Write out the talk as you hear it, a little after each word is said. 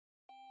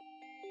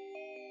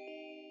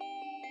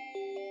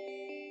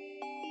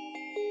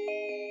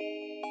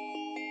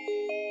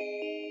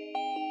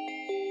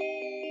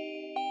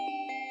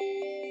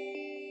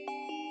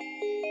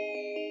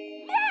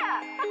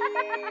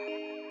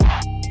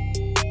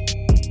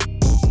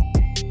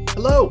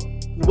Hello,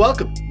 and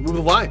welcome to Move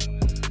the Line.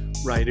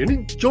 Ryan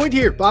Noonan, joined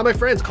here by my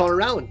friends Connor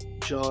Allen,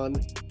 John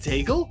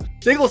Daigle.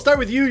 Daigle, we'll start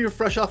with you. You're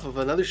fresh off of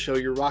another show.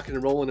 You're rocking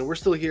and rolling, and we're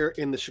still here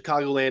in the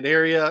Chicagoland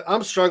area.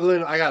 I'm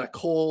struggling. I got a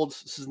cold.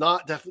 This is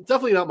not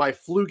definitely not my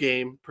flu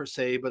game per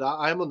se, but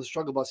I'm on the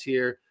struggle bus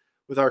here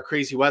with our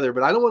crazy weather.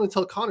 But I don't want to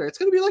tell Connor it's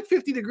going to be like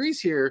 50 degrees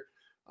here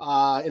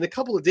in a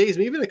couple of days,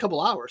 maybe even a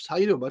couple hours. How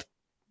you doing, bud?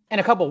 In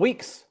a couple of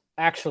weeks,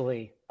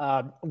 actually.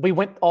 We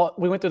went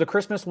through the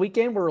Christmas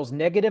weekend where it was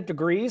negative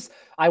degrees.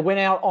 I went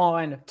out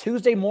on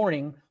Tuesday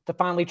morning to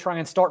finally try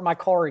and start my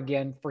car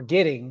again,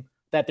 forgetting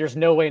that there's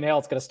no way in hell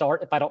it's going to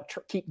start if I don't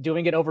keep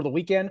doing it over the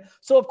weekend.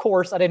 So, of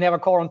course, I didn't have a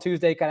car on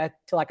Tuesday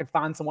until I could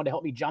find someone to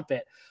help me jump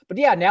it. But,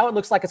 yeah, now it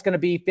looks like it's going to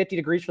be 50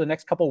 degrees for the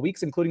next couple of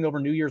weeks, including over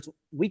New Year's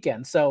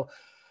weekend. So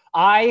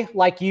I,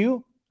 like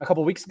you, a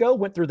couple of weeks ago,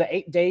 went through the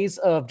 8 days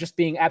of just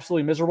being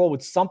absolutely miserable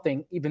with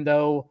something, even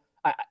though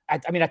I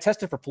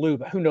tested for flu,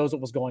 but who knows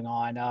what was going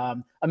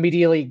on.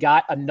 Immediately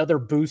got another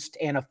boost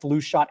and a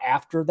flu shot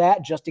after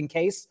that, just in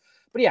case.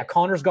 But yeah,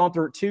 Connor's gone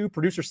through it too.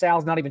 Producer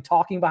Sal's not even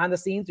talking behind the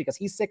scenes because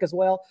he's sick as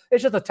well.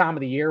 It's just the time of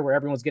the year where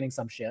everyone's getting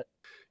some shit.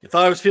 I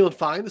thought I was feeling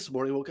fine this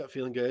morning. Woke up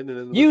feeling good. And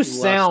then you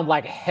sound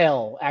like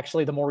hell,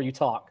 actually, the more you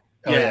talk.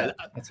 Oh, yeah,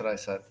 that's what I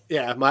said.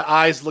 Yeah, my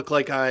eyes look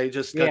like I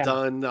just got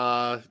done,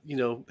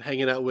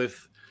 hanging out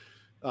with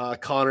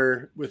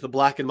Connor with the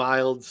Black and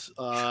Milds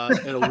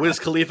and a Wiz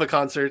Khalifa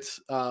concert,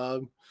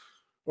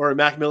 or a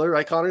Mac Miller,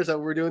 right, Connor? Is that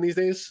what we're doing these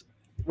days?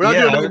 We're not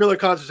doing Mac Miller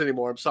concerts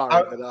anymore. I'm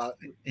sorry.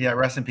 Yeah,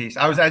 rest in peace.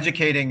 I was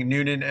educating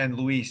Noonan and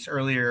Luis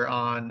earlier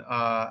on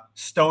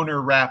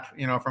stoner rap,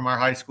 from our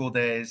high school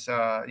days,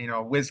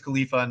 Wiz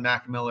Khalifa and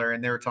Mac Miller,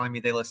 and they were telling me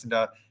they listened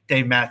to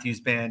Dave Matthews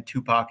Band,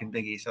 Tupac, and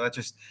Biggie. So that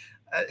just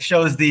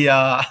shows the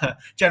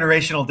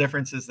generational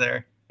differences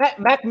there.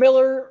 Mac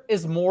Miller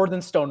is more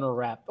than stoner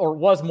rap, or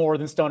was more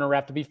than stoner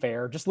rap, to be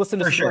fair. Just listen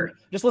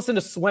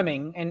to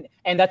Swimming,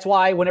 and that's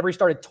why whenever he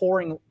started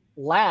touring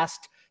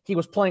last, he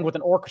was playing with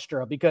an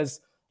orchestra,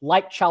 because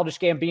like Childish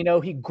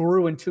Gambino, he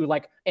grew into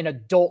like an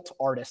adult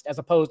artist as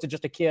opposed to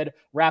just a kid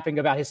rapping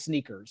about his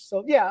sneakers.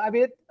 So yeah, I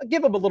mean,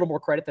 give him a little more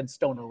credit than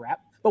stoner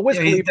rap. But Wiz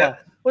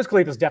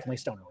Khalifa is definitely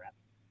stoner rap.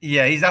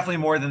 Yeah, he's definitely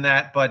more than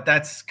that, but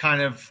that's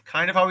kind of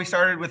how we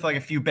started, with like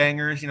a few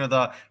bangers,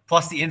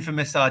 plus the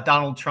infamous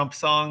Donald Trump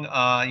song,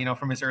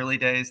 from his early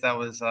days. That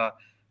was a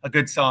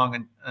good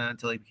song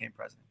until he became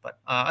president. But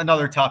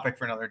another topic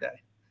for another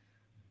day.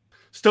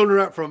 Stoner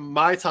rap from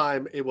my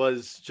time, it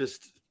was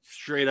just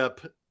straight up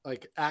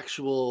like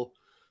actual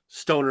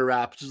stoner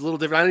rap, which is a little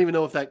different. I don't even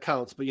know if that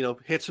counts, but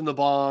hits from the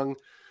bong,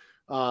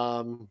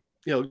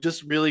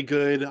 just really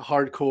good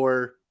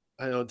hardcore.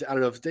 I don't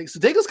know if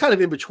Daigle's kind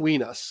of in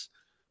between us,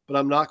 but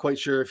I'm not quite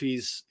sure if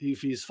he's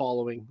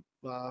following.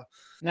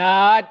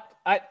 Nah,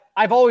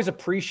 I've always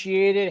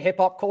appreciated hip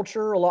hop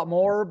culture a lot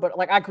more, but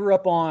like I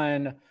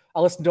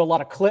listened to a lot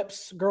of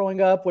Clips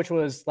growing up, which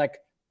was like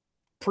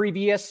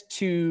previous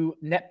to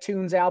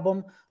Neptune's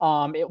album.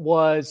 It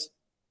was,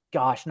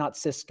 not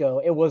Cisco.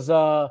 It was,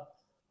 I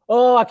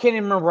can't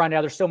even remember right now.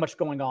 There's so much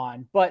going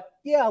on, but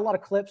yeah, a lot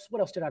of Clips. What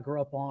else did I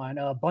grow up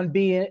on? Bun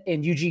B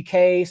and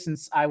UGK,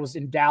 since I was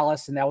in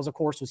Dallas, and that was, of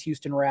course, was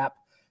Houston rap.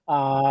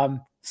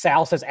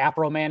 Sal says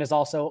Afro Man is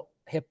also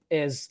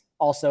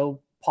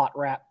pot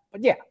rap,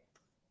 but yeah,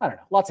 I don't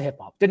know. Lots of hip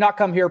hop. Did not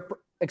come here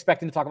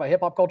expecting to talk about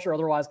hip hop culture.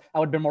 Otherwise, I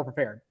would have been more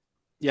prepared.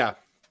 Yeah.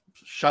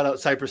 Shout out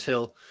Cypress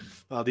Hill.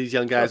 These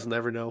young guys will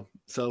never know.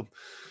 So,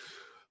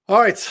 all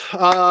right.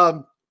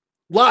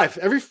 Live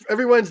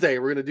every Wednesday,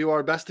 we're going to do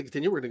our best to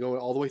continue. We're going to go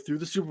all the way through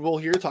the Super Bowl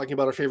here, talking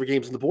about our favorite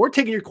games on the board,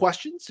 taking your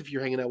questions if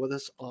you're hanging out with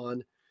us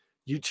on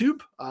YouTube.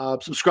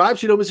 Subscribe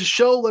so you don't miss a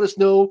show. Let us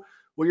know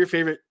what your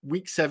favorite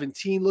Week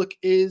 17 look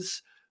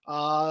is.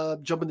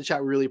 Jump in the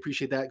chat. We really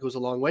appreciate that. It goes a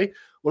long way.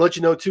 We'll let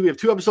you know, too, we have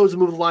 2 episodes of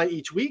Move the Line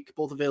each week,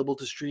 both available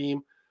to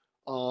stream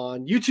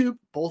on YouTube,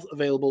 both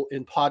available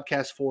in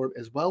podcast form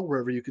as well,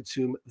 wherever you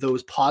consume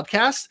those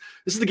podcasts.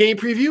 This is the game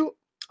preview.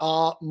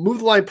 Move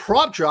the Line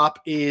prop drop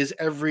is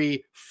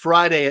every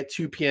Friday at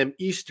 2 p.m.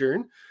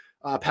 Eastern.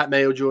 Pat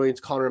Mayo joins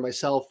Connor and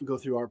myself. We go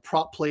through our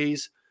prop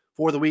plays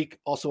for the week,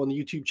 also on the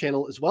YouTube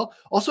channel as well.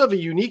 Also have a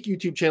unique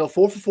YouTube channel,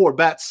 4for4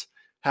 Bets,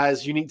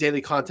 has unique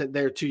daily content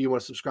there too. You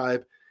want to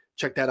subscribe,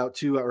 check that out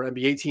too. Our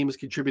NBA team is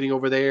contributing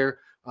over there.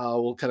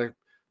 We'll kind of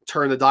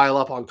turn the dial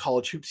up on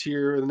college hoops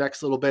here in the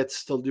next little bit,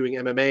 still doing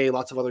MMA,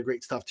 lots of other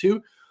great stuff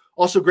too.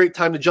 Also great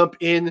time to jump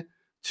in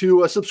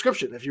to a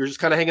subscription. If you're just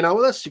kind of hanging out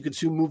with us, you can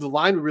soon move the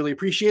line. We really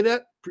appreciate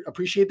that.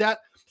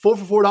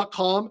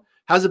 4for4.com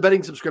has a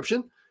betting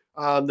subscription.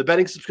 The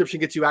betting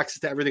subscription gets you access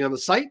to everything on the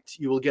site.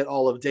 You will get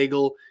all of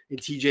Daigle and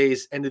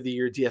TJ's end of the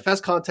year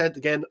DFS content,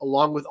 again,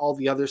 along with all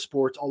the other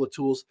sports, all the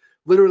tools,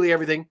 literally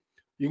everything.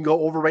 You can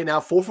go over right now,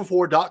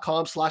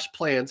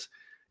 4for4.com/plans.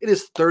 It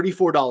is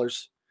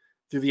 $34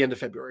 through the end of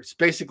February. It's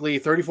basically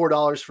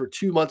 $34 for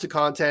 2 months of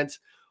content,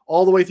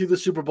 all the way through the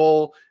Super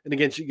Bowl. And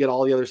again, you get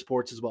all the other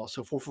sports as well.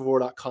 So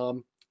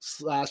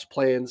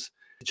 4for4.com/plans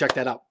to check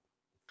that out.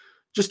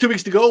 Just 2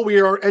 weeks to go. We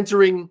are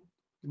entering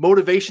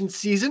motivation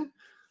season.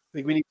 I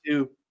think we need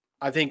to,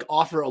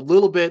 offer a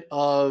little bit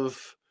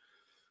of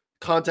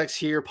context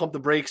here, pump the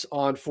brakes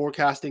on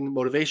forecasting.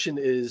 Motivation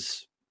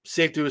is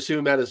safe to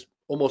assume that is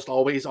almost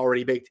always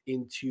already baked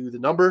into the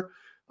number.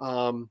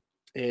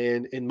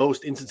 And in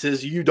most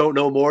instances, you don't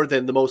know more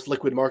than the most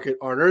liquid market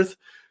on earth.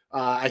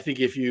 I think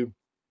if you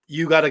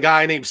got a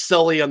guy named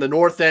Sully on the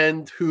north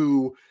end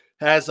who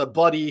has a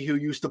buddy who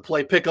used to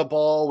play pickup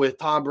ball with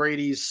Tom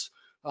Brady's,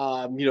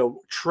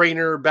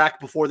 trainer back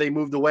before they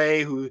moved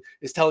away, who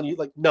is telling you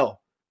like, no,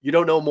 you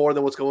don't know more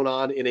than what's going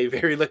on in a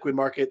very liquid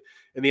market.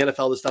 In the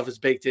NFL, this stuff is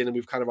baked in, and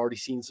we've kind of already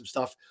seen some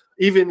stuff,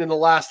 even in the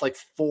last like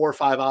 4 or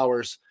 5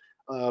 hours,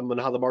 on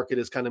how the market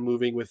is kind of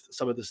moving with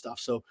some of this stuff.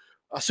 So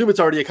assume it's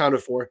already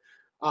accounted for.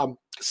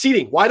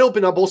 Seating wide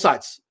open on both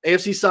sides.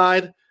 AFC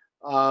side,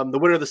 the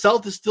winner of the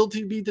South is still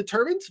to be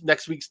determined.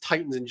 Next week's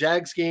Titans and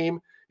Jags game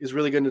is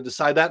really going to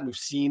decide that. And we've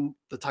seen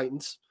the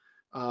Titans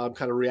kind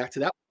of react to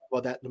that.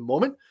 We'll talk about that in a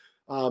moment.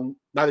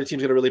 Neither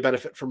team's going to really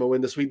benefit from a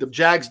win this week. The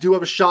Jags do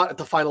have a shot at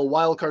the final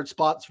wild card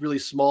spot. It's really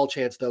small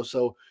chance though.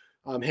 So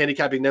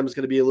handicapping them is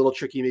going to be a little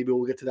tricky. Maybe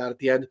we'll get to that at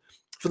the end.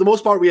 For the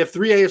most part, we have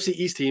 3 AFC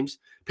East teams,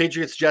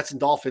 Patriots, Jets, and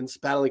Dolphins,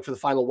 battling for the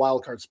final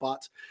wild card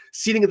spots.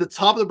 Seating at the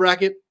top of the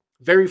bracket,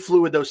 very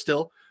fluid though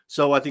still.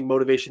 So I think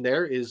motivation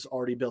there is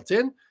already built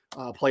in.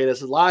 Play it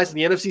as it lies. On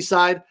the NFC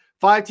side,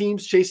 5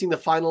 teams chasing the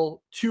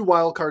final 2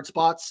 wild card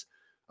spots.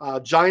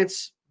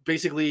 Giants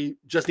basically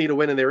just need a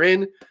win and they're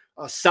in.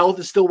 South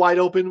is still wide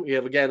open. We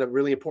have, again, a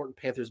really important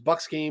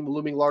Panthers-Bucks game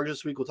looming large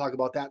this week. We'll talk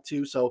about that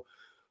too. So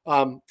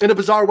in a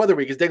bizarre weather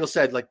week, as Dangle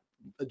said, like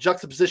a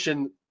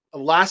juxtaposition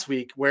of last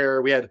week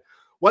where we had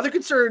weather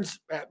concerns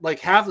at like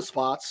half the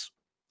spots,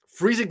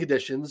 freezing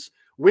conditions,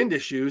 wind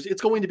issues.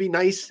 It's going to be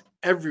nice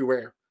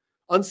everywhere,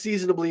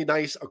 unseasonably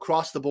nice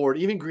across the board.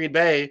 Even Green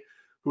Bay,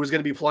 who is going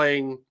to be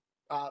playing,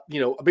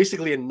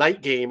 basically a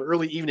night game,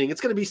 early evening,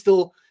 it's going to be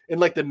still in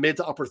like the mid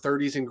to upper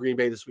 30s in Green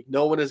Bay this week.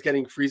 No one is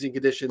getting freezing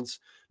conditions.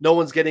 No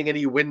one's getting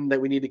any wind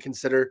that we need to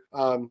consider.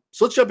 So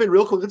let's jump in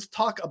real quick. Let's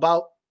talk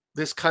about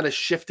this kind of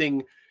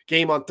shifting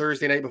game on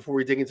Thursday night before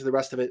we dig into the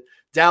rest of it.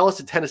 Dallas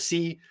and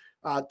Tennessee.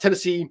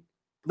 Tennessee,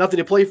 nothing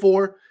to play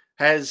for,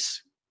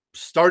 has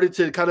started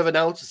to kind of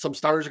announce some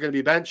starters are going to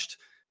be benched.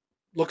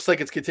 Looks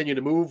like it's continuing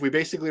to move. We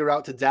basically are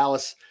out to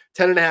Dallas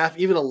 10.5,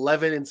 even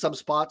 11 in some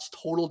spots,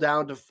 total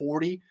down to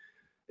 40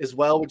 as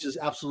well, which is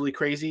absolutely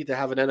crazy to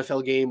have an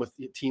NFL game with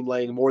a team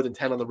laying more than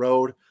 10 on the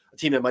road, a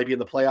team that might be in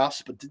the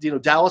playoffs.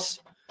 But, Dallas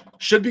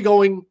should be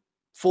going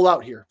full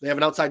out here. They have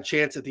an outside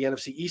chance at the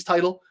NFC East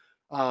title.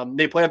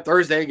 They play on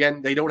Thursday.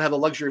 Again, they don't have the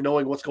luxury of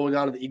knowing what's going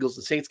on in the Eagles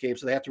and Saints game,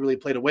 so they have to really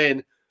play to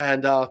win.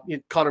 And,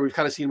 Connor, we've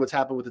kind of seen what's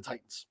happened with the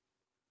Titans.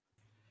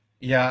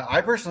 Yeah, I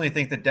personally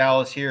think that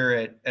Dallas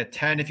here at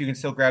 10, if you can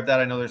still grab that,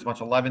 I know there's a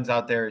bunch of 11s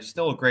out there, is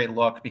still a great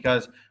look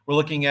because we're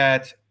looking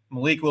at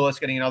Malik Willis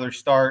getting another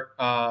start,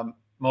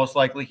 most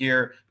likely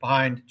here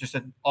behind just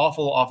an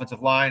awful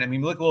offensive line. I mean,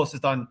 Malik Willis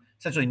has done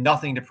essentially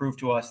nothing to prove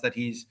to us that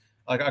he's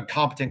like a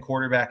competent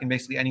quarterback in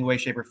basically any way,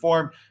 shape, or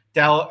form.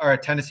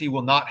 Tennessee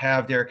will not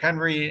have Derrick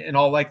Henry in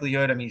all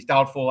likelihood. I mean, he's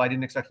doubtful. I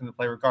didn't expect him to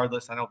play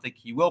regardless. I don't think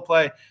he will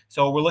play.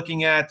 So we're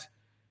looking at,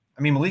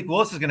 Malik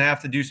Willis is going to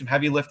have to do some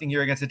heavy lifting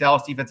here against the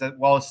Dallas defense that,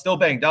 while it's still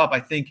banged up, I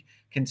think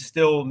can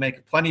still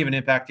make plenty of an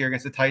impact here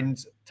against the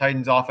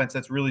Titans offense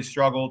that's really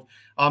struggled.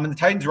 And the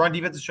Titans run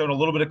defense has shown a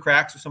little bit of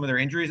cracks with some of their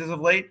injuries as of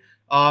late.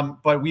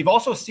 But we've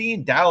also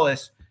seen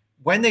Dallas,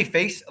 when they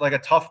face like a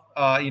tough,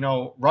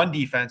 run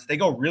defense, they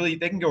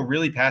can go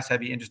really pass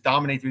heavy and just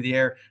dominate through the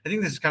air. I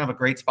think this is kind of a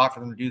great spot for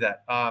them to do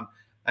that.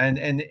 And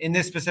in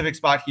this specific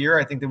spot here,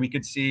 I think that we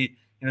could see,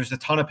 there's a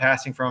ton of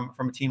passing from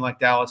a team like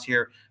Dallas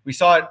here. We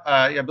saw it,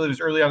 I believe it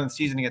was early on in the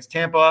season against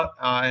Tampa,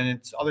 and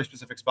it's other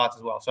specific spots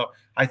as well. So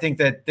I think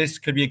that this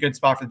could be a good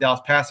spot for the Dallas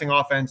passing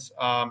offense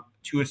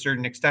to a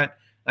certain extent.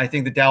 I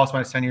think the Dallas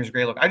minus 10 years is a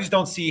great look. I just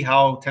don't see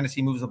how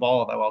Tennessee moves the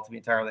ball that well, to be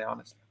entirely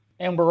honest.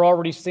 And we're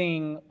already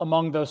seeing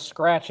among those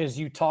scratches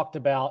you talked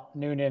about,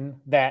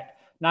 Noonan, that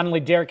not only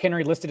Derrick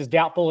Henry listed as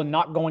doubtful and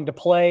not going to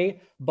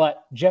play,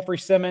 but Jeffrey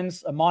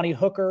Simmons, Amani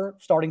Hooker,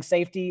 starting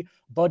safety,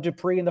 Bud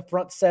Dupree in the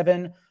front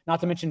 7, not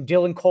to mention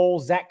Dylan Cole,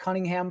 Zach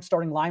Cunningham,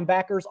 starting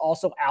linebackers,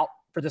 also out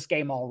for this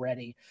game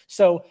already.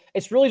 So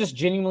it's really just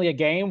genuinely a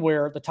game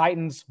where the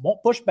Titans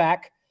won't push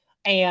back,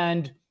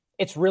 and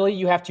it's really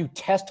you have to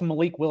test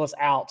Malik Willis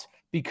out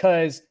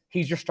because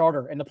he's your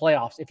starter in the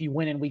playoffs if you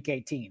win in Week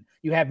 18.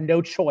 You have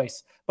no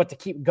choice but to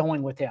keep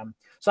going with him.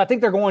 So I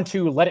think they're going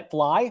to let it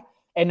fly.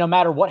 And no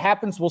matter what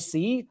happens, we'll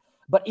see.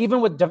 But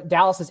even with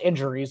Dallas's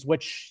injuries,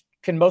 which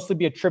can mostly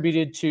be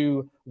attributed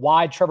to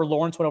why Trevor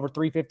Lawrence went over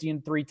 350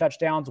 and 3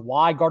 touchdowns,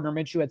 why Gardner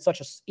Minshew had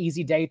such an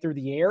easy day through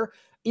the air,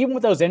 even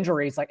with those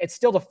injuries, like it's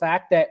still the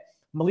fact that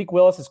Malik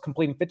Willis is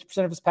completing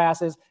 50% of his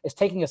passes, is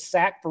taking a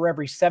sack for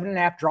every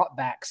 7.5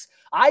 dropbacks.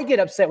 I get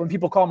upset when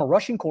people call him a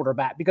rushing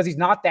quarterback because he's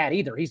not that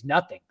either. He's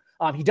nothing.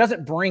 He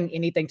doesn't bring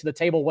anything to the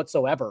table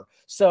whatsoever.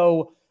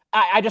 So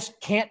I just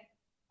can't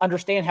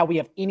understand how we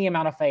have any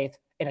amount of faith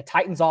in a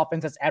Titans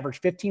offense that's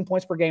averaged 15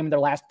 points per game in their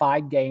last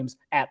 5 games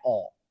at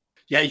all.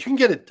 Yeah, you can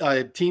get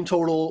a team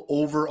total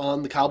over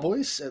on the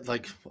Cowboys at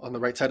like on the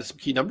right side of some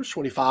key numbers,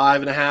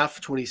 25.5,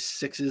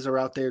 26s are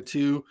out there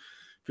too.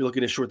 If you're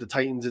looking to short the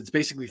Titans, it's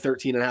basically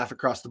 13.5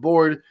 across the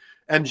board.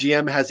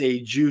 MGM has a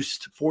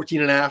juiced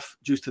 14.5,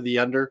 juiced to the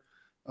under,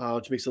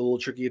 which makes it a little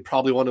tricky. You'd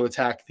probably want to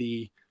attack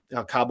the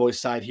Cowboys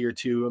side here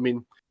too. I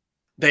mean,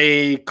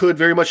 they could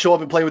very much show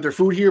up and play with their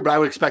food here, but I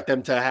would expect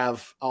them to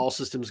have all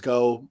systems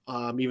go,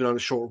 even on a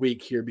short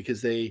week here,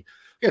 because they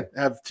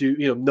have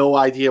to, no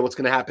idea what's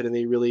going to happen. And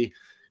they really,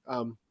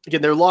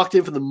 again, they're locked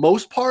in for the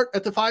most part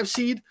at the 5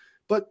 seed,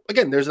 but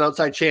again, there's an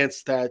outside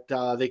chance that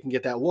they can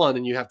get that 1,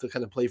 and you have to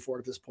kind of play for it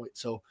at this point.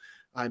 So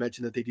I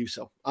imagine that they do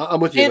so. I'm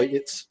with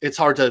you. It's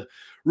hard to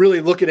really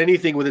look at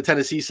anything with the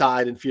Tennessee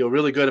side and feel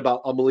really good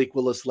about a Malik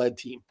Willis led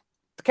team.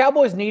 The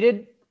Cowboys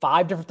needed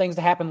 5 different things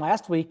to happen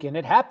last week, and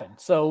it happened.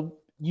 So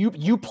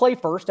you play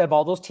first out of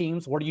all those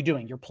teams. What are you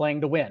doing? You're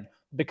playing to win.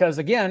 Because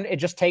again, it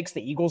just takes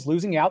the Eagles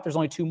losing out. There's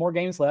only 2 more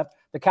games left.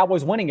 The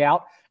Cowboys winning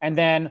out, and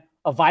then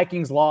a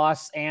Vikings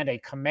loss and a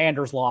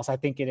Commanders loss, I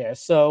think it is.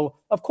 So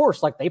of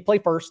course, they play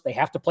first, they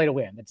have to play to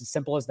win. It's as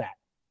simple as that.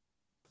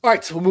 All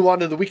right, so we'll move on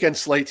to the weekend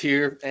slate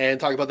here and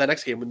talk about that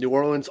next game with New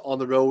Orleans on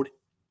the road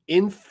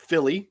in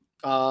Philly.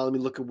 Let me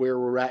look at where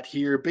we're at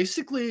here.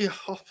 Basically,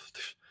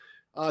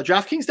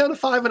 DraftKings down to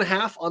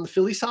 5.5 on the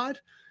Philly side.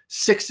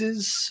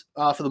 6s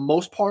for the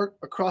most part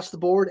across the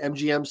board.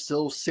 MGM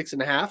still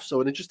 6.5.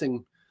 So an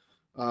interesting,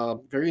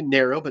 very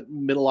narrow, but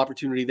middle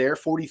opportunity there.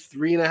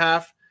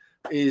 43.5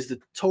 is the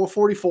total.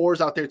 44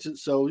 is out there too.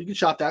 So you can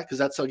shop that, because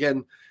that's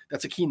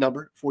a key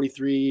number.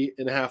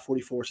 43.5,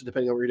 44. So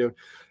depending on what you're doing.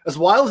 As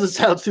wild as it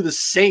sounds to, the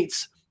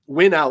Saints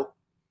win out.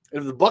 And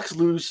if the Bucs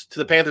lose to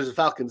the Panthers and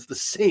Falcons, the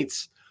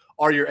Saints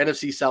are your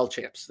NFC South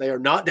champs. They are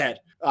not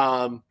dead,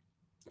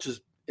 which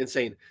is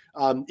insane.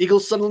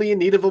 Eagles suddenly in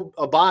need of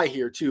a bye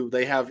here too.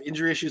 They have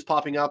injury issues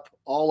popping up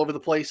all over the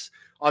place.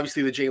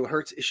 Obviously, the Jalen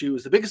Hurts issue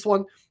is the biggest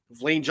one.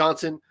 Lane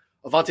Johnson,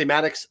 Avonte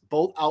Maddox,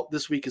 both out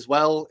this week as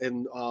well,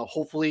 and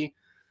hopefully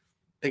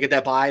they get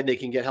that bye and they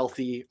can get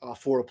healthy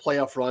for a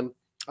playoff run.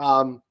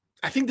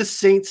 I think the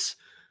Saints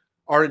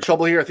are in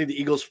trouble here. I think the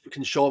Eagles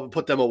can show up and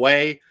put them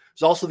away.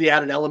 There's also the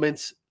added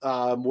element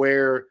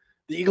where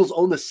the Eagles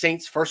own the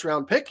Saints'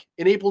 first-round pick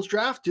in April's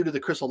draft due to the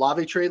Chris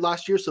Olave trade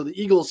last year. So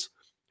the Eagles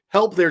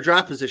help their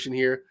draft position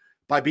here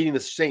by beating the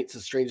Saints,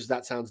 as strange as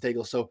that sounds,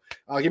 Daigle. So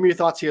give me your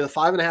thoughts here. The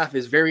 5.5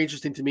 is very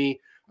interesting to me.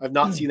 I've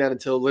not seen that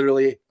until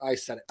literally I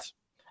said it.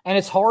 And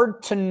it's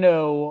hard to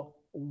know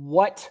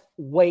what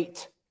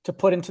weight to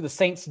put into the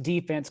Saints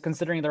defense,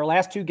 considering their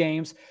last 2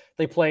 games,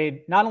 they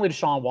played not only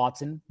Deshaun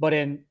Watson, but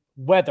in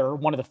weather,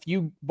 one of the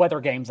few weather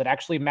games that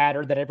actually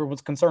mattered that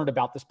everyone's concerned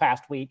about this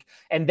past week.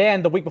 And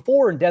then the week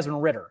before in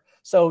Desmond Ridder.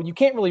 So you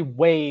can't really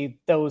weigh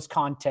those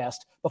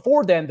contests.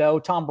 Before then, though,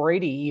 Tom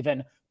Brady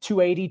even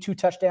 280, 2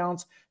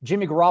 touchdowns.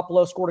 Jimmy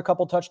Garoppolo scored a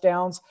couple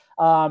touchdowns.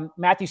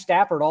 Matthew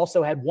Stafford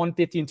also had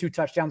 150 and 2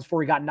 touchdowns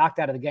before he got knocked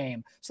out of the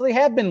game. So they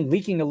have been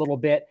leaking a little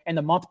bit in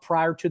the month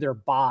prior to their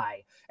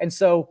bye. And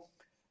so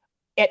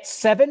at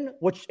 7,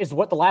 which is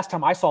what the last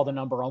time I saw the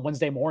number on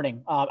Wednesday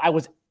morning, I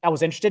was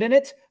interested in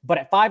it. But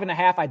at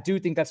 5.5, I do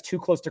think that's too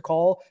close to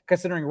call,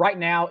 considering right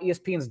now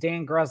ESPN's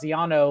Dan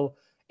Graziano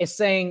is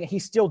saying he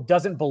still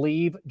doesn't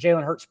believe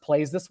Jalen Hurts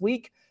plays this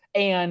week.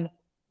 And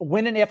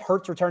when and if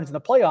Hurts returns in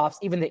the playoffs,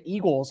 even the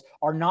Eagles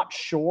are not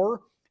sure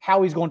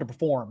how he's going to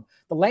perform.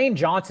 The Lane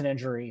Johnson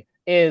injury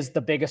is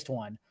the biggest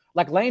one.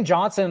 Lane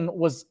Johnson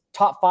was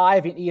top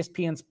 5 in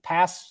ESPN's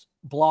pass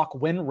block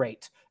win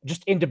rate,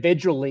 just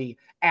individually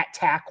at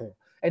tackle.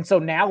 And so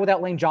now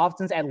without Lane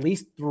Johnson's at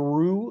least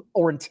through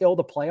or until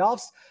the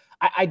playoffs,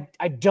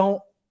 I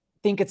don't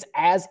think it's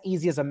as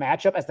easy as a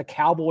matchup as the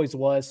Cowboys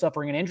was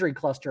suffering an injury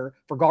cluster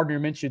for Gardner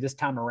Minshew this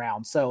time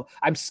around. So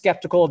I'm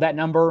skeptical of that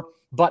number,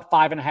 but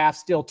 5.5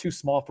 still too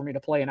small for me to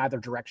play in either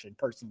direction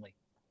personally.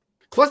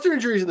 Cluster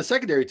injuries in the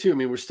secondary too. I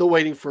mean, we're still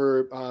waiting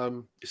for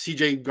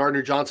CJ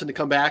Gardner-Johnson to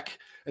come back.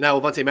 And now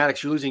Avonte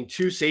Maddox, you're losing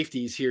 2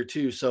 safeties here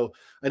too. So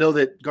I know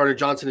that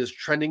Gardner-Johnson is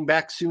trending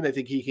back soon. I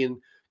think he can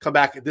come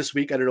back this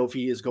week. I don't know if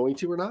he is going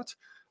to or not.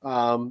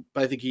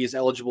 But I think he is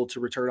eligible to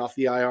return off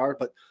the IR.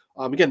 But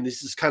again,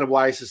 this is kind of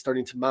why this is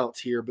starting to mount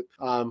here. But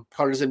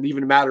Carter doesn't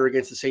even matter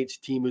against the Saints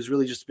team, who's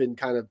really just been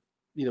kind of,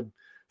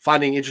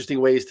 finding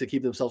interesting ways to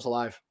keep themselves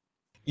alive.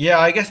 Yeah,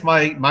 I guess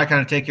my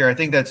kind of take here, I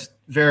think that's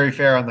very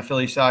fair on the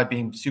Philly side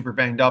being super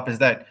banged up, is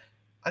that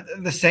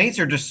the Saints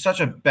are just such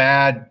a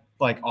bad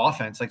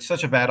offense,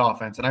 such a bad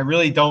offense. And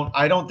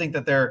I don't think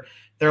that they're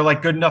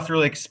good enough to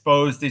really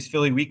expose these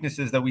Philly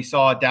weaknesses that we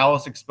saw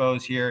Dallas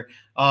expose here.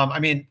 I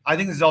think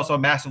this is also a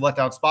massive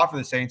letdown spot for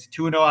the Saints.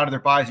 2-0 out of their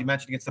bye, as you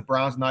mentioned, against the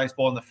Browns in the Ice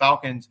Bowl and the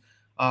Falcons.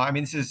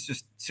 This is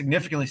just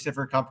significantly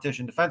stiffer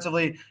competition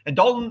defensively. And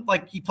Dalton,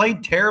 he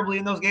played terribly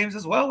in those games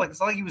as well. It's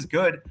not like he was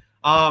good.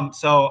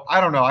 So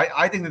I don't know.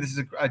 I think that this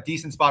is a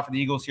decent spot for the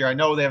Eagles here. I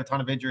know they have a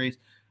ton of injuries.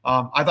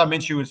 I thought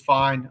Minshew was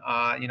fine.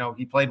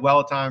 He played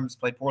well at times,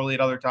 played poorly at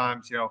other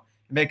times. It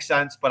makes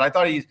sense. But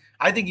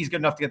I think he's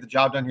good enough to get the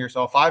job done here.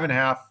 So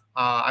 5.5,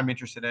 I'm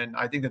interested in.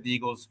 I think the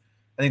Eagles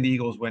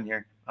win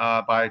here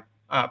by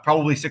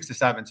probably 6 to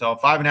 7. So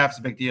 5.5 is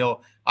a big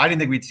deal. I didn't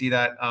think we'd see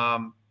that.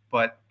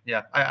 But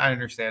yeah, I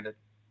understand it.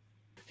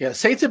 Yeah,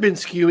 Saints have been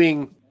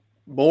skewing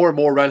more and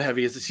more run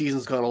heavy as the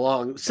season's gone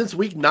along. Since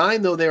week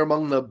 9, though, they're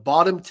among the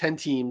bottom 10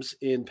 teams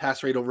in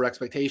pass rate over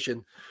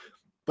expectation,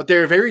 but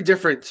they're very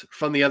different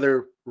from the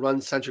other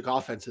run-centric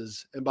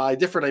offenses. And by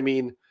different, I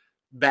mean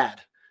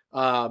bad.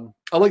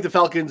 Unlike the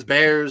Falcons,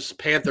 Bears,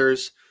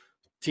 Panthers,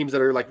 teams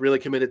that are like really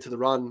committed to the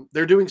run,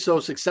 they're doing so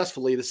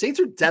successfully. The Saints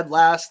are dead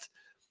last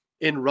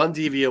in run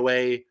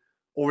DVOA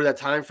over that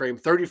time frame,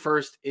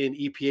 31st in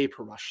EPA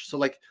per rush. So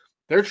like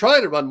they're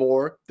trying to run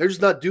more, they're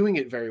just not doing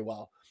it very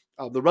well.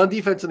 The run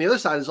defense on the other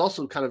side is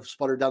also kind of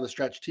sputtered down the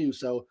stretch too.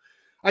 So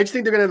I just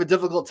think they're going to have a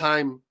difficult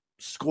time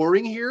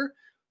scoring here.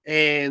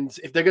 And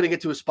if they're going to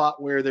get to a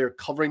spot where they're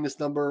covering this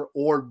number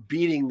or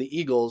beating the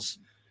Eagles,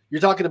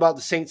 you're talking about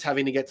the Saints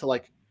having to get to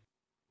like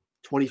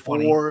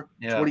 24,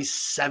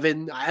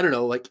 27. I don't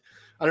know.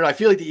 I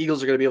feel like the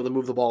Eagles are going to be able to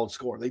move the ball and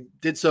score. They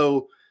did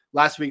so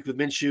last week with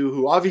Minshew,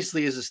 who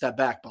obviously is a step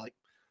back, but like,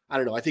 I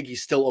don't know. I think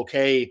he's still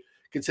okay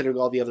considering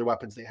all the other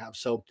weapons they have.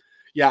 So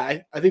yeah,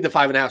 I think the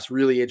 5.5 is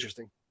really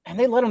interesting. And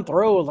they let him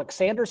throw. Like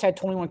Sanders had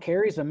 21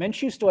 carries, but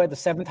Minshew still had the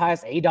 7th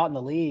highest ADOT in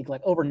the league,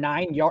 like over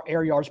 9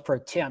 air yards per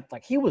attempt.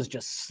 Like he was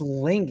just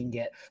slinging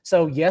it.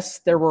 So yes,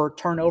 there were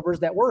turnovers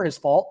that were his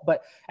fault,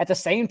 but at the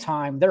same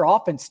time, their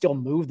offense still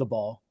moved the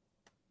ball.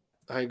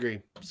 I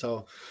agree.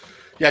 So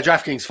yeah,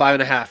 DraftKings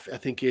 5.5, I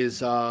think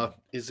is a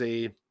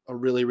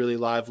really, really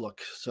live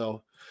look.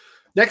 So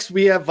next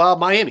we have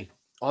Miami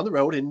on the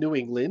road in New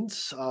England.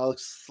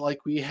 Looks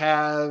like we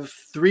have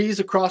 3s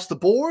across the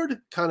board,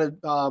 kind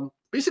of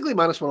basically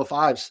minus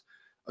 105s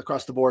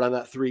across the board on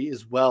that 3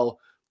 as well.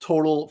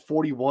 Total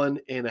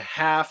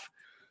 41.5.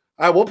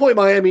 At one point,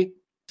 Miami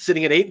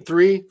sitting at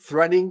 8-3,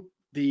 threatening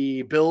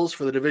the Bills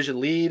for the division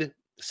lead.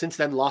 Since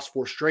then, lost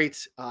 4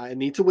 straight and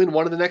need to win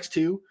one of the next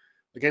 2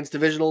 against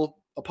divisional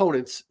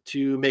opponents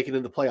to make it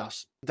in the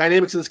playoffs. The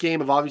dynamics of this game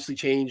have obviously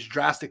changed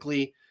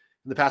drastically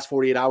in the past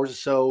 48 hours or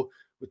so,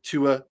 with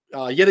Tua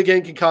yet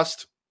again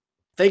concussed,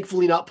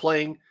 thankfully not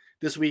playing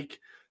this week.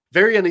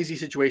 Very uneasy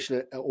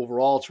situation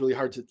overall. It's really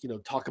hard to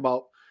talk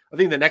about. I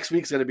think the next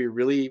week's going to be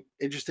really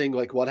interesting.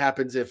 Like what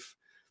happens if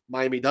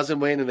Miami doesn't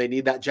win and they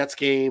need that Jets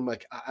game?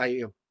 Like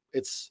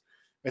it's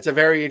a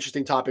very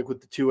interesting topic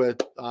with the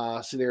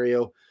Tua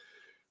scenario.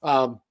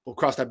 We'll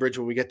cross that bridge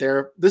when we get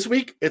there. This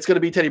week, it's going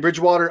to be Teddy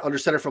Bridgewater under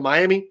center for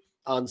Miami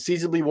on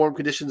seasonably warm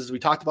conditions, as we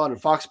talked about in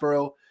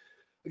Foxborough,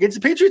 against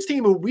the Patriots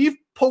team who we've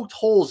poked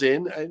holes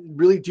in. I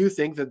really do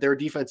think that their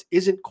defense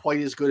isn't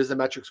quite as good as the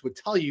metrics would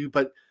tell you,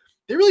 but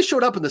they really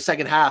showed up in the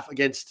second half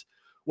against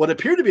what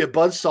appeared to be a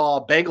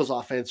buzzsaw Bengals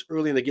offense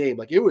early in the game.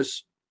 Like it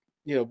was,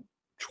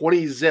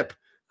 20 zip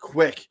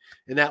quick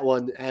in that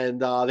one.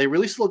 And they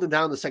really slowed them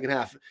down in the second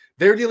half.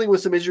 They're dealing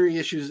with some injury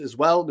issues as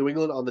well, New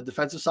England on the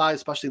defensive side,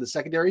 especially in the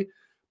secondary.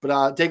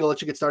 But Dave, I'll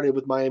let you get started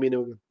with Miami and New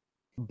England.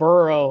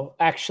 Burrow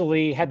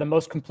actually had the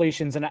most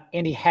completions in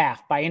any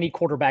half by any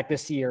quarterback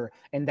this year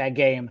in that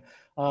game.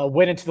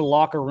 Went into the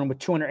locker room with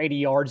 280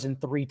 yards and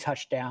 3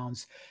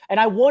 touchdowns. And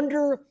I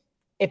wonder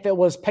if it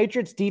was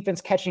Patriots defense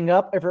catching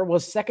up, if it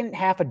was second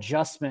half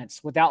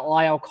adjustments without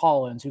Lyle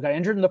Collins, who got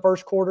injured in the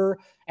first quarter,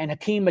 and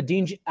Hakeem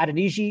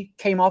Adeniji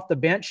came off the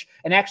bench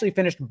and actually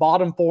finished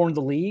bottom 4 in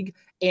the league,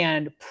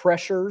 and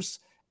pressures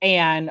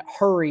and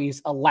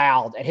hurries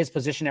allowed at his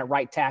position at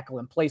right tackle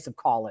in place of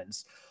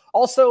Collins.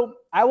 Also,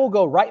 I will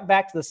go right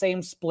back to the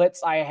same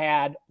splits I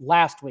had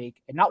last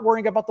week and not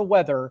worrying about the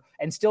weather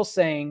and still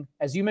saying,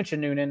 as you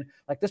mentioned, Noonan,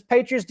 like this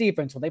Patriots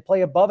defense, when they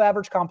play above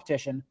average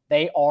competition,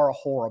 they are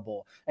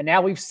horrible. And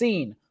now we've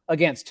seen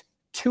against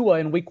Tua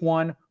in week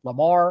 1,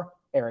 Lamar,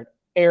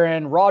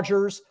 Aaron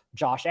Rodgers,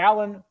 Josh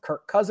Allen,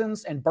 Kirk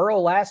Cousins, and Burrow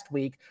last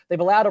week, they've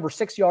allowed over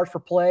 6 yards per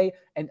play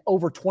and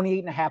over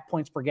 28.5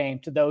 points per game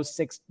to those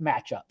 6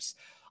 matchups.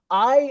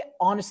 I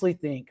honestly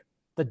think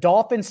the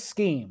Dolphins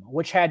scheme,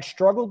 which had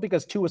struggled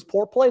because Tua's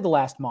poor play the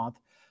last month,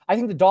 I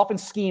think the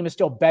Dolphins scheme is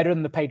still better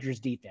than the Patriots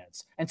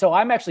defense. And so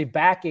I'm actually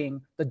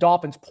backing the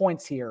Dolphins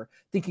points here,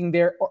 thinking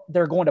they're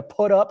going to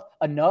put up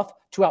enough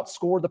to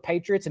outscore the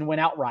Patriots and win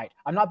outright.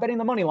 I'm not betting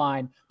the money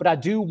line, but I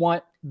do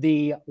want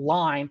the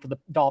line for the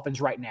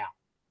Dolphins right now.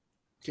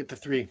 Get the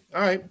 3.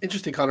 All right.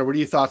 Interesting, Connor. What are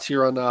your thoughts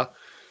here on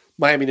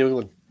Miami, New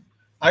England?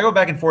 I go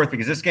back and forth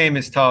because this game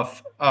is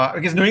tough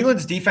because New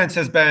England's defense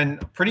has been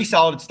pretty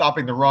solid at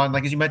stopping the run.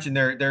 Like, as you mentioned,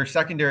 their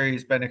secondary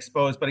has been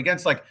exposed, but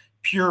against like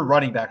pure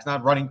running backs,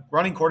 not running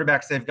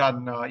quarterbacks, they've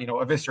gotten,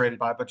 eviscerated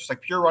by, but just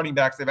like pure running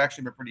backs, they've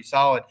actually been pretty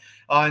solid.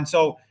 And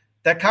so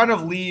that kind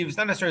of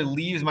not necessarily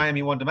leaves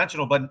Miami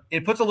one-dimensional, but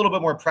it puts a little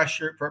bit more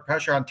pressure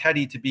on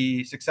Teddy to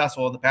be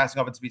successful and the passing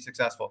offense to be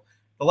successful.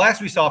 The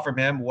last we saw from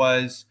him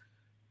was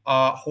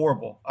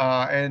horrible.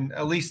 And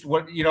at least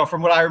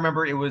from what I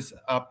remember, it was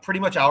pretty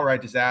much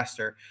outright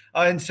disaster.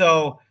 And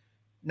so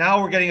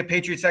now we're getting a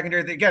Patriots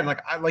secondary that, again,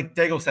 like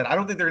Dago said, I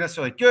don't think they're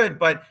necessarily good,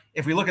 but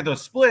if we look at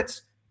those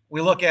splits, we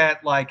look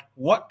at like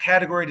what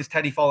category does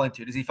Teddy fall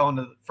into? Does he fall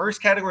into the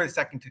first category or the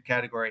second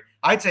category?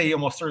 I'd say he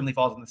almost certainly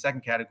falls in the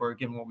second category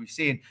given what we've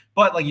seen.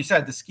 But like you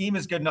said, the scheme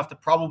is good enough to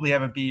probably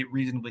have him be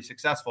reasonably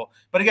successful.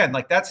 But again,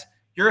 like that's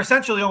you're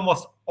essentially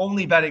almost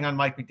only betting on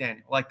Mike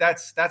McDaniel. Like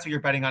that's what you're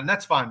betting on. And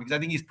that's fine because I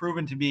think he's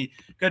proven to be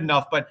good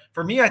enough. But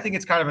for me, I think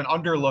it's kind of an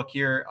underlook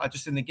here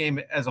just in the game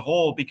as a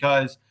whole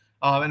because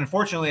and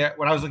unfortunately,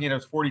 when I was looking at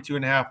it, it was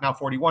 42.5, now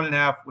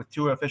 41.5 with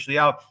Tua officially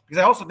out.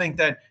 Because I also think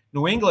that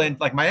New England,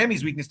 like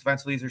Miami's weakness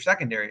defensively is their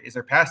secondary, is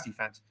their pass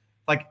defense.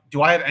 Like,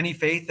 do I have any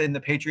faith in the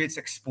Patriots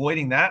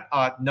exploiting that?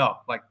 No,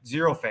 like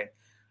zero faith.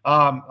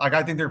 Like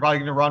I think they're probably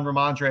going to run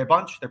Ramondre a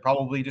bunch. They're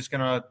probably just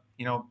going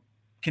to,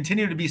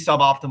 continue to be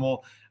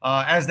suboptimal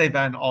as they've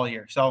been all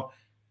year. So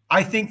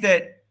I think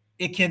that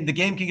the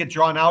game can get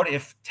drawn out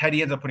if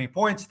Teddy ends up putting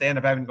points. They end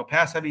up having to go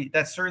pass heavy.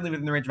 That's certainly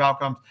within the range of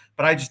outcomes,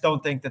 but I just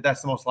don't think that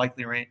that's the most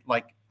likely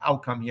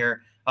outcome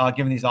here,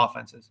 given these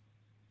offenses.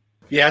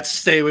 Yeah, it's a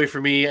stay away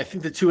for me. I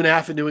think the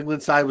 2.5 in New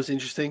England side was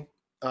interesting.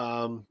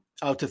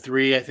 Out to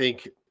 3, I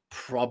think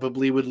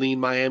probably would lean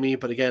Miami,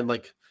 but again, I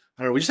don't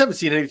know. We just haven't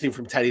seen anything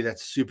from Teddy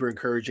that's super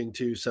encouraging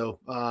too. So,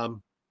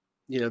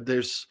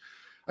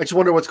 I just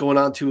wonder what's going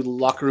on too,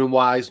 locker room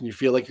wise, and you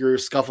feel like you're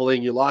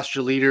scuffling, you lost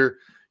your leader,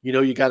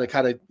 you got to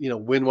kind of,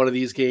 win one of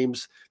these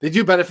games. They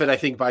do benefit, I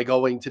think, by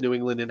going to New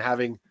England and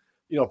having,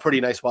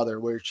 pretty nice weather,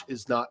 which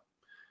is not,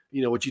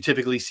 what you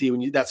typically see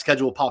when that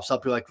schedule pops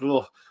up. You're like,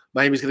 oh,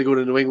 Miami's going to go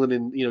to New England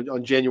and,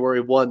 on January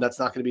 1, that's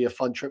not going to be a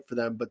fun trip for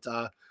them. But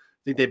I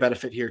think they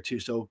benefit here too.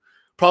 So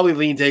probably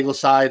lean Daigle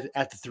side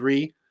at the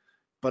 3,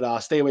 but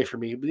stay away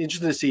from me. But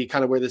interesting to see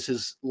kind of where this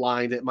is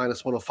lined at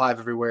 -105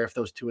 everywhere if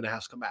those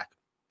 2.5s come back.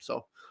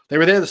 So they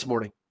were there this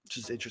morning, which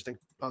is interesting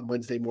on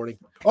Wednesday morning.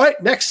 All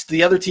right, next,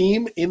 the other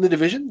team in the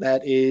division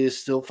that is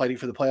still fighting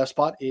for the playoff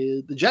spot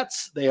is the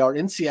Jets. They are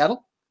in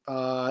Seattle,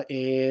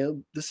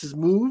 and this has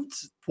moved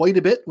quite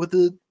a bit with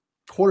the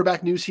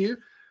quarterback news here.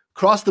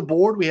 Across the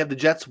board, we have the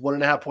Jets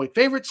 1.5-point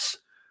favorites.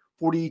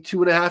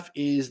 42.5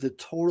 is the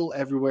total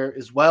everywhere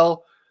as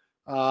well.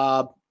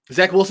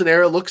 Zach Wilson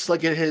era looks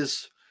like it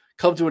has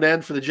come to an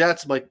end for the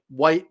Jets. Mike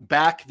White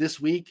back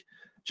this week,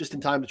 just in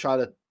time to try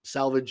to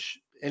salvage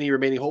any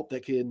remaining hope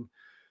that can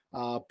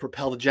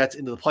propel the Jets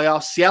into the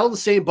playoffs. Seattle in the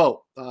same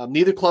boat.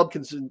 Neither club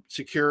can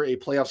secure a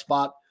playoff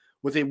spot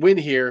with a win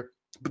here,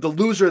 but the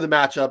loser of the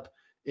matchup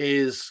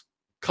is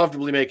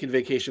comfortably making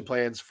vacation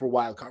plans for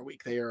Wild Card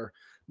Week. They are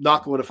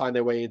not going to find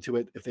their way into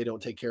it if they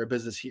don't take care of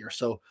business here.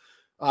 So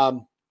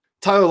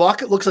Tyler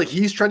Lockett looks like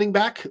he's trending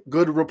back.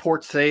 Good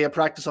reports today at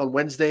practice on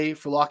Wednesday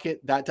for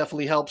Lockett. That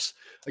definitely helps.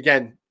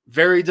 Again,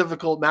 very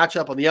difficult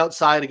matchup on the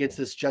outside against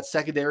this Jets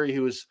secondary,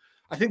 who is,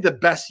 I think, the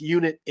best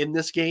unit in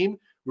this game.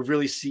 We've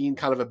really seen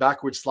kind of a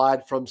backward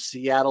slide from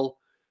Seattle,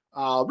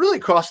 really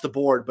across the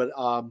board. But,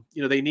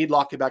 they need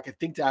Lockett back, I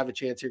think, to have a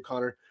chance here,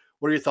 Connor.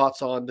 What are your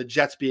thoughts on the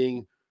Jets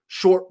being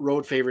short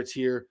road favorites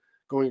here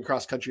going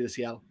across country to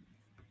Seattle?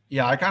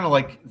 Yeah, I kind of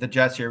like the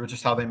Jets here, which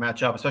is how they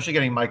match up, especially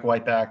getting Mike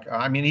White back.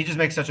 He just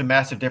makes such a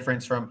massive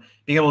difference from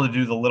being able to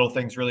do the little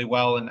things really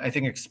well and I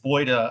think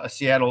exploit a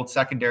Seattle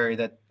secondary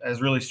that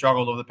has really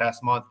struggled over the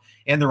past month.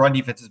 And the run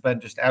defense has been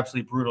just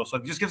absolutely brutal. So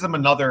it just gives them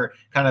another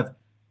kind of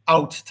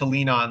out to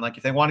lean on. Like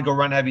if they want to go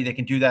run heavy, they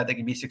can do that. They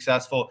can be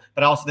successful.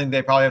 But I also think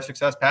they probably have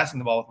success passing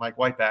the ball with Mike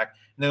White back.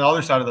 And then the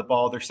other side of the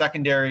ball, their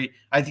secondary,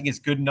 I think is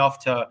good enough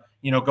to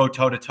go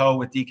toe-to-toe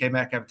with DK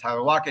Metcalf and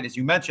Tyler Lockett. As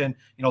you mentioned,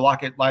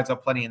 Lockett lines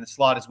up plenty in the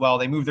slot as well.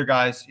 They move their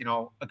guys,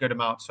 a good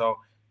amount. So,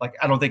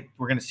 I don't think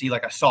we're going to see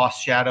like a Sauce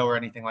shadow or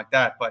anything like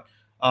that. But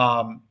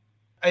I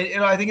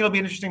think it'll be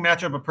an interesting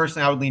matchup. But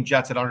personally, I would lean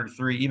Jets at under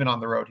 3, even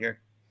on the road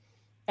here.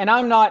 And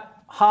I'm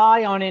not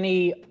high on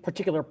any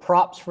particular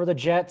props for the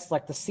Jets.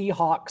 Like the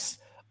Seahawks,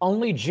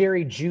 only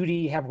Jerry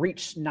Jeudy have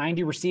reached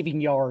 90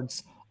 receiving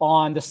yards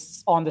on the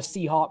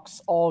Seahawks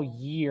all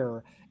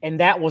year. And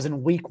that was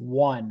in week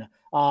 1.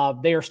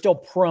 They are still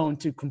prone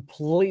to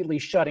completely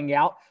shutting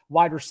out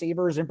wide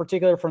receivers, in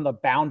particular from the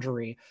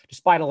boundary,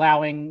 despite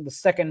allowing the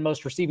second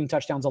most receiving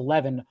touchdowns,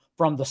 11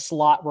 from the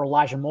slot where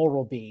Elijah Moore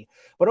will be.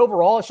 But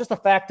overall, it's just a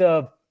fact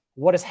of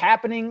what is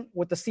happening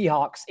with the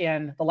Seahawks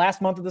in the last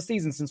month of the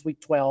season since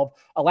week 12,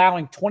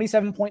 allowing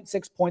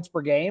 27.6 points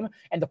per game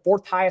and the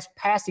 4th highest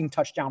passing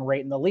touchdown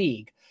rate in the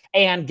league,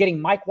 and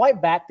getting Mike White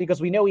back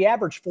because we know he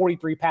averaged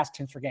 43 pass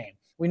attempts per game.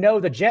 We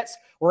know the Jets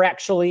were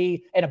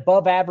actually an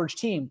above-average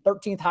team,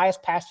 13th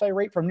highest pass play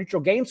rate from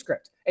neutral game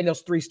script in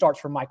those 3 starts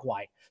from Mike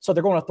White. So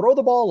they're going to throw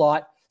the ball a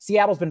lot.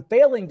 Seattle's been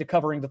failing to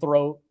covering the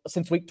throw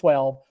since week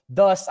 12.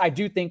 Thus, I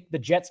do think the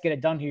Jets get it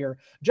done here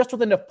just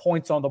with enough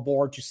points on the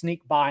board to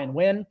sneak by and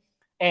win.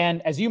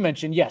 And as you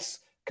mentioned, yes,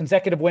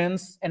 consecutive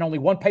wins and only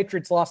 1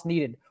 Patriots loss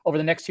needed over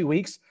the next 2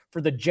 weeks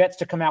for the Jets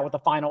to come out with the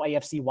final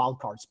AFC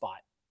wildcard spot.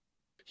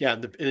 Yeah,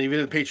 and even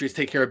if the Patriots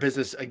take care of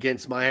business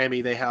against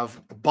Miami, they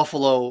have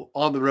Buffalo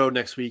on the road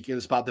next week in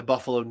the spot that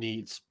Buffalo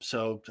needs.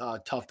 So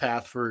tough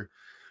path for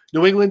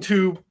New England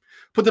to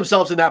put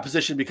themselves in that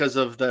position because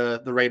of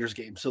the Raiders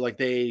game. So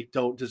they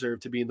don't deserve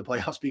to be in the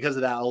playoffs because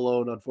of that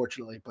alone,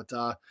 unfortunately. But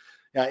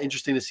yeah,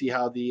 interesting to see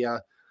how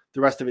the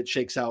rest of it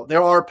shakes out.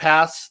 There are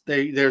paths.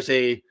 There's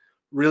a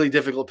really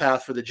difficult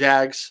path for the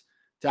Jags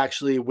to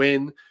actually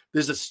win.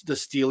 The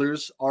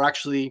Steelers are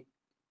actually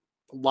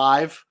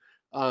live.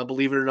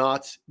 Believe it or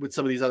not, with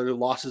some of these other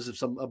losses,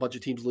 if a bunch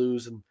of teams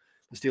lose and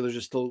The Steelers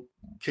are still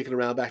kicking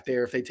around back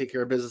there if they take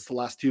care of business the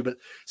last two, but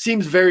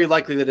seems very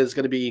likely that it's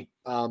going to be,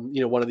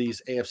 one of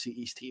these AFC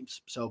East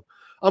teams. So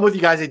I'm with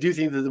you guys. I do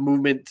think that the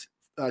movement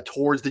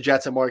towards the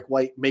Jets and Mark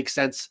White makes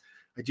sense.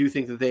 I do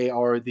think that they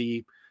are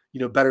the,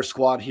 better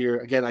squad here.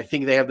 Again, I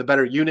think they have the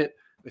better unit.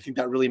 I think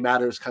that really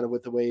matters kind of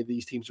with the way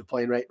these teams are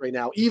playing right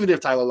now, even if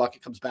Tyler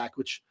Lockett comes back,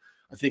 which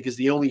I think is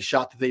the only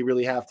shot that they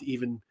really have to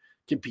even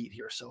compete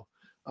here. So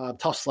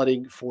tough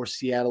sledding for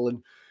Seattle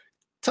and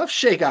tough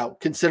shakeout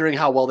considering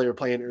how well they were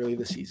playing early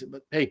this season.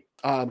 But hey,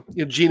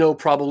 Geno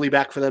probably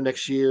back for them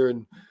next year.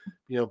 And,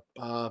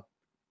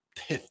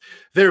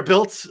 they're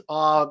built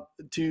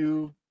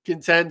to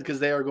contend because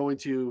they are going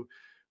to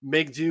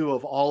make do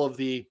of all of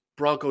the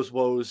Broncos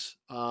woes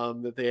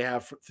that they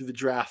have through the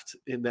draft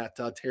in that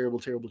terrible,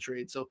 terrible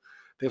trade. So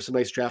they have some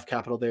nice draft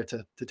capital there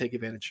to take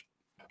advantage.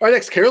 All right,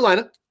 next,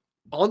 Carolina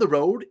on the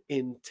road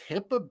in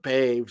Tampa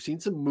Bay. We've seen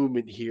some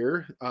movement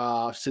here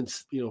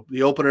since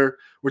the opener.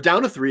 We're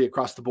down to 3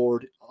 across the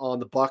board on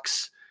the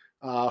Bucks.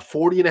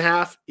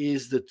 40.5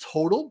 is the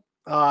total.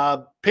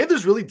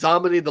 Panthers really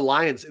dominated the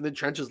Lions in the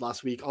trenches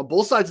last week on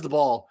both sides of the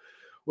ball,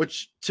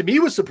 which to me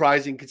was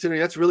surprising considering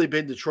that's really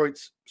been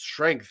Detroit's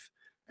strength.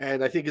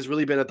 And I think has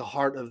really been at the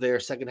heart of their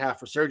second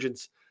half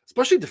resurgence,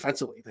 especially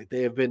defensively. Like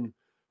they have been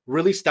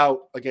really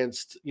stout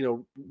against,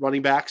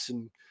 running backs,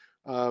 and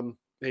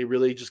they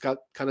really just got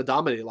kind of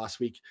dominated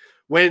last week.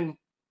 When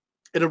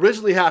it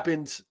originally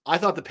happened, I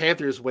thought the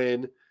Panthers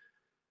win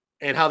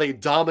and how they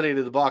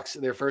dominated the Bucs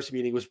in their first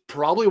meeting was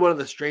probably one of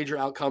the stranger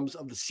outcomes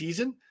of the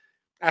season.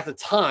 At the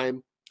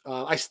time,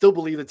 I still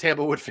believe that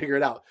Tampa would figure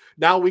it out.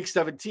 Now, week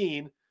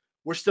 17,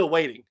 we're still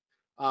waiting.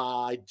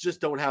 I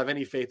just don't have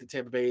any faith that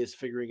Tampa Bay is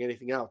figuring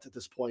anything out at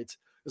this point.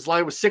 This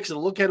line was 6 in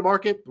the look-ahead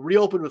market,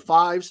 reopened with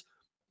 5s.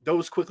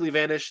 Those quickly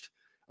vanished.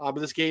 But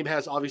this game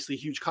has obviously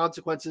huge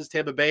consequences.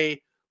 Tampa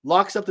Bay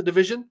locks up the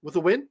division with a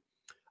win.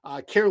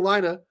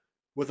 Carolina,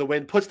 with a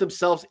win, puts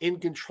themselves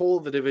in control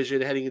of the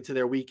division heading into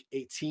their Week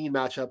 18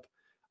 matchup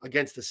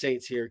against the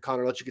Saints here.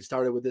 Connor, I'll let you get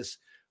started with this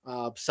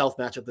South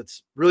matchup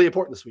that's really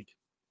important this week.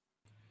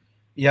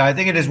 Yeah, I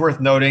think it is worth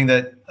noting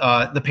that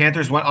the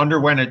Panthers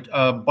underwent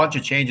a bunch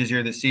of changes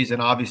here this season.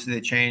 Obviously,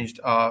 they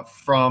changed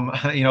from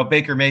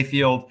Baker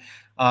Mayfield,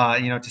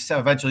 to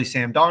eventually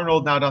Sam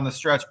Darnold now down the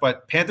stretch.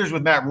 But Panthers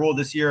with Matt Rule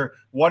this year,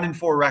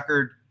 1-4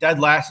 record, dead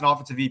last in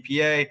offensive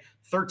EPA,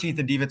 13th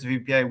in defensive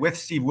EPA. With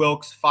Steve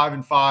Wilks,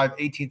 5-5,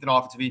 18th in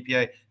offensive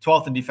EPA,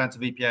 12th in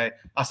defensive EPA.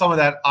 Some of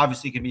that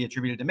obviously can be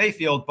attributed to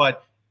Mayfield,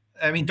 but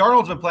I mean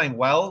Darnold's been playing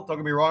well. Don't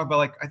get me wrong,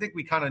 but I think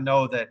we kind of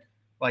know that.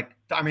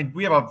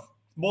 We have a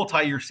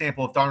multi-year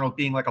sample of Darnold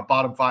being like a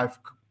bottom 5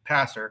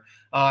 passer.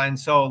 And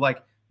so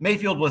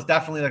Mayfield was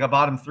definitely like a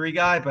bottom 3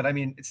 guy, but I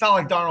mean, it's not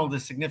like Darnold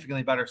is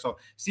significantly better. So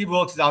Steve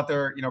Wilks is out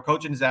there,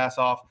 coaching his ass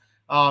off.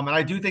 And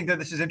I do think that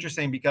this is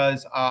interesting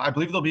because I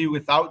believe they'll be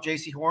without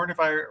JC Horn, if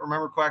I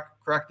remember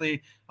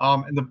correctly.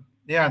 And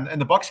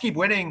the Bucs keep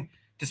winning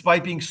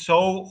despite being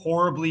so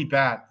horribly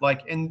bad.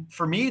 And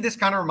for me, this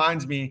kind of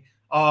reminds me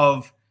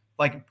of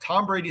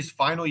Tom Brady's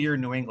final year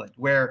in New England,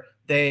 where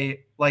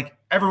they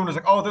everyone was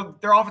like, oh,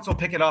 their offense will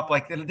pick it up.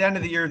 At the end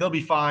of the year, they'll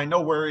be fine.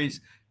 No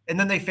worries. And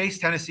then they face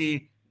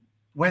Tennessee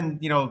when,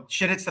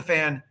 shit hits the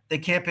fan, they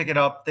can't pick it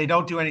up. They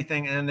don't do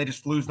anything. And then they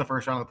just lose the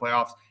first round of the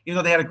playoffs, even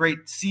though they had a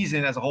great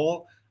season as a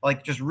whole.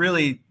 Just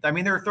really, I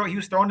mean, he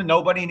was throwing to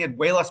nobody and he had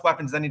way less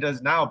weapons than he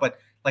does now. But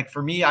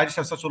for me, I just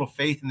have such little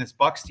faith in this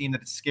Bucs team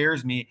that it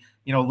scares me,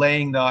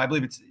 laying I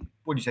believe it's,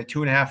 what do you say,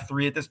 2.5,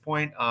 3 at this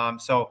point.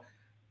 So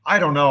I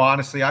don't know,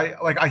 honestly.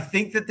 I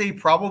think that they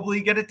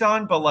probably get it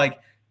done, but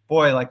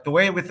the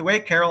way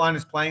Carolina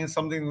is playing is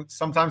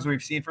sometimes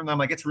we've seen from them.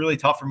 It's really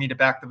tough for me to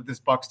back this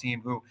Bucs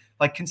team who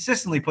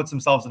consistently puts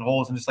themselves in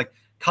holes and just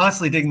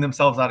constantly digging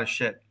themselves out of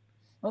shit.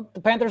 Well,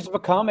 the Panthers have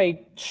become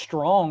a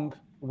strong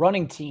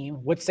running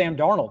team with Sam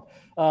Darnold.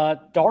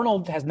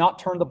 Darnold has not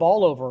turned the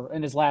ball over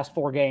in his last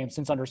 4 games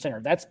since under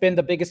center. That's been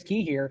the biggest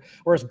key here.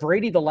 Whereas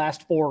Brady, the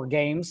last 4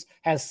 games,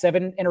 has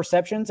 7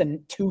 interceptions and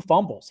 2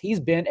 fumbles. He's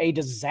been a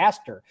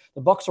disaster.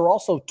 The Bucs are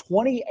also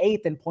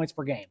 28th in points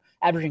per game,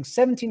 averaging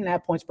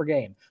 17.5 points per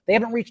game. They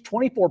haven't reached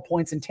 24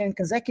 points in 10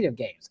 consecutive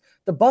games.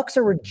 The Bucs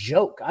are a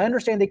joke. I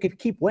understand they could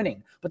keep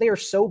winning, but they are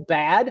so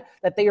bad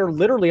that they are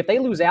literally, if they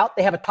lose out,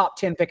 they have a top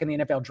 10 pick in the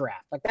NFL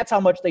draft. That's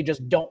how much they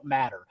just don't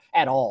matter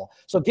at all.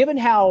 So given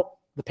how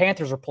the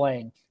Panthers are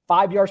playing,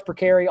 5 yards per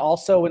carry,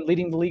 also in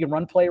leading the league in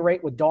run play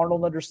rate with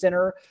Darnold under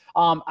center,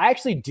 I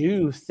actually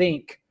do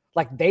think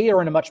they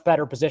are in a much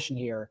better position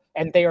here,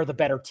 and they are the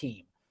better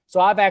team. So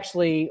I've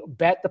actually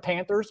bet the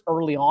Panthers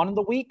early on in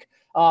the week.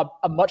 A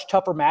much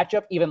tougher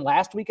matchup, even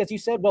last week, as you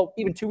said. Well,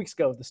 even 2 weeks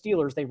ago, the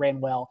Steelers, they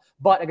ran well.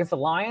 But against the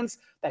Lions,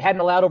 that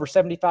hadn't allowed over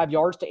 75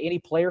 yards to any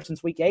player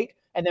since week 8.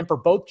 And then for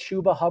both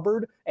Chuba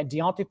Hubbard and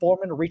Deontay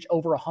Foreman to reach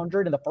over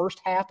 100 in the first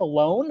half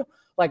alone,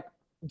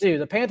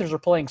 dude, the Panthers are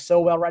playing so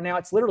well right now.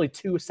 It's literally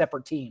 2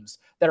 separate teams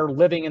that are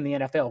living in the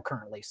NFL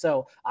currently.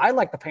 So I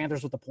like the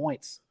Panthers with the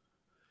points.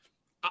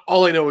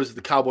 All I know is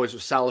the Cowboys are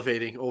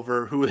salivating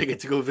over who they get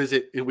to go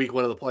visit in week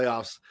 1 of the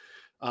playoffs.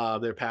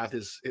 Their path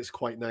is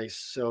quite nice.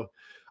 So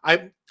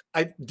I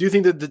I do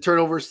think that the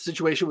turnover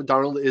situation with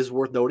Darnold is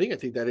worth noting. I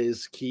think that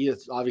is key.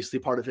 It's obviously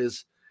part of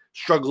his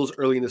struggles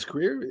early in his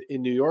career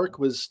in New York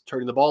was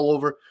turning the ball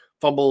over,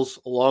 fumbles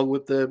along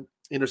with the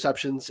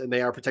interceptions, and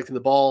they are protecting the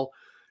ball.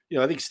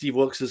 I think Steve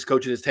Wilkes is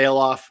coaching his tail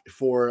off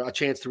for a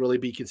chance to really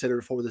be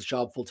considered for this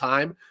job full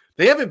time.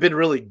 They haven't been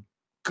really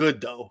good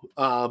though.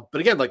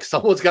 But again, like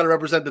someone's got to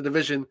represent the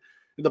division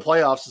in the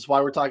playoffs. That's why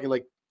we're talking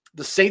like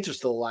the Saints are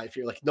still alive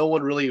here. Like no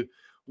one really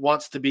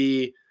wants to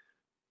be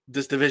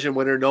this division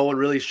winner. No one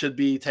really should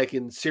be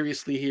taken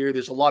seriously here.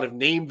 There's a lot of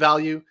name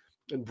value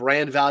and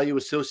brand value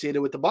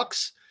associated with the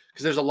Bucs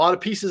because there's a lot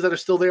of pieces that are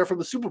still there from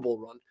the Super Bowl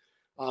run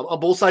on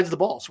both sides of the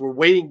ball. So we're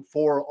waiting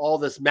for all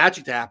this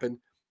magic to happen.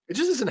 It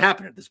just doesn't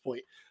happen at this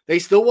point. They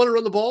still want to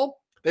run the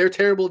ball. They're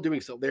terrible at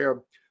doing so.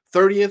 They're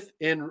 30th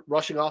in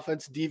rushing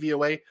offense,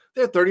 DVOA.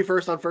 They're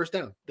 31st on first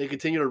down. They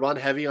continue to run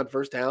heavy on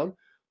first down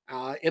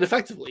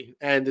ineffectively,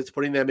 and it's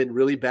putting them in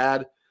really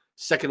bad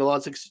second and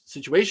long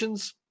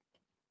situations.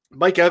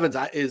 Mike Evans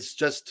it's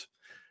just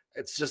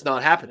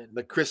not happening.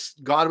 The Chris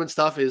Godwin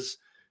stuff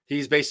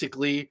he's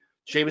basically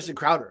Jamison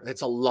Crowder.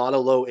 It's a lot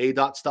of low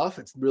ADOT stuff.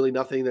 It's really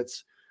nothing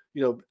that's,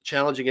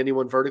 challenging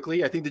anyone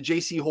vertically. I think the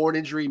JC Horn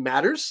injury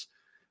matters.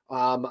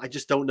 I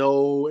just don't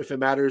know if it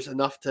matters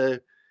enough to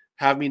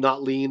have me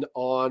not lean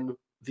on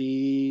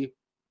the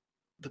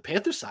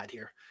Panthers side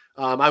here.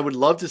 I would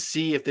love to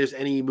see if there's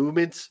any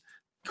movement.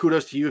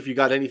 Kudos to you if you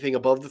got anything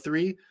above the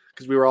 3,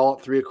 because we were all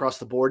at 3 across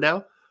the board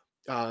now.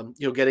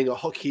 Getting a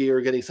hook here,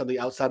 getting something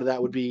outside of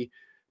that would be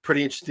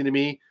pretty interesting to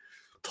me.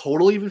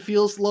 Total even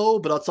feels low,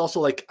 but it's also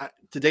like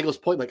to Dago's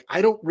point, like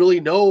I don't really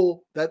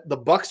know that the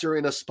Bucs are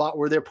in a spot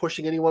where they're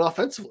pushing anyone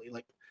offensively.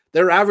 Like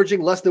they're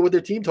averaging less than what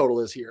their team total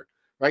is here,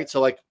 right?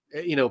 So like,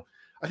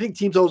 I think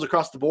team totals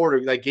across the board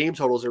or like game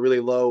totals are really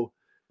low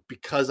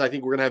because I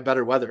think we're going to have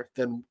better weather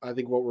than I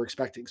think what we're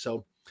expecting.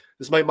 So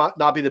this might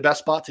not be the best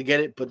spot to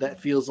get it, but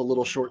that feels a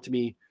little short to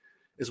me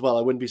as well.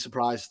 I wouldn't be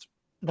surprised.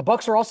 The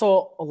Bucs are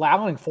also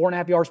allowing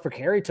 4.5 yards per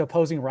carry to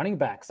opposing running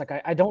backs. Like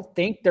I don't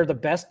think they're the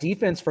best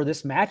defense for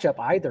this matchup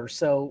either.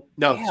 So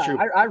no, it's true.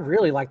 I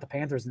really like the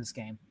Panthers in this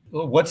game.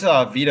 What's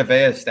Vita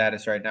Vea's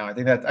status right now? I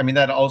think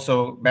that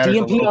also matters.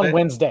 DNP on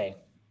Wednesday.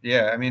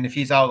 Yeah, I mean, if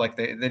he's out, like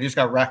they just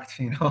got wrecked,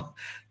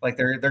 like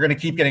they're going to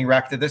keep getting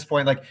wrecked at this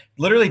point. Like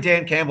literally,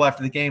 Dan Campbell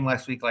after the game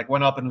last week, like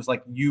went up and was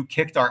like, "You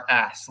kicked our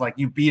ass, like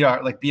you beat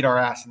our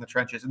ass in the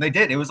trenches," and they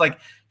did. It was like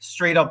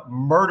straight up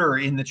murder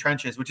in the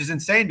trenches, which is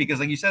insane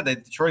because, like you said,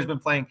 that Detroit's been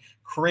playing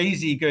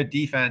crazy good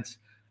defense,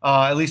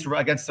 at least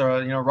against the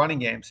running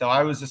game. So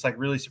I was just like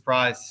really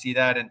surprised to see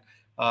that, and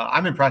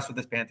I'm impressed with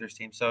this Panthers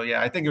team. So yeah,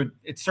 I think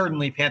it's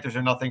certainly Panthers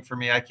are nothing for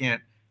me. I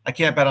can't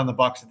bet on the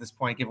Bucs at this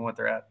point, given what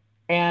they're at.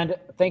 And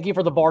thank you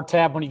for the bar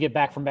tab when you get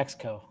back from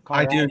Mexico.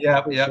 Colorado. I do.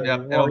 Yeah.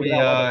 It'll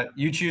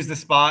be, you choose the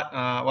spot.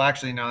 Well,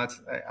 actually, no,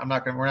 we're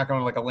not going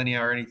to like Alinea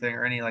or anything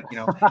or any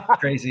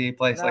crazy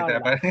place like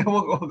that, but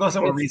we'll go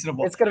somewhere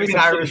reasonable. It's going to be an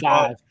Irish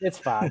dive. It's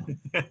fine.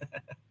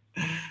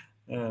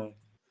 All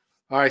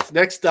right.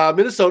 Next,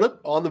 Minnesota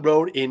on the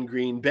road in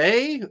Green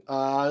Bay.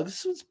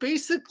 This was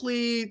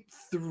basically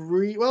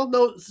 3. Well,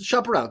 no,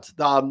 shop around.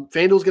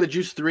 FanDuel's going to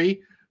juice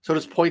 3. So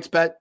does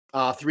PointsBet.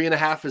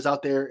 3.5 is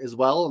out there as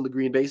well on the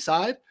Green Bay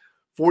side.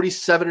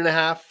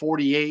 47.5,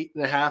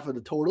 48.5 of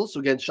the total. So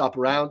again, shop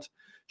around.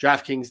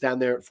 DraftKings down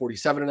there at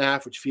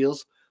 47.5, which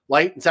feels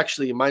light. It's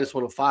actually a minus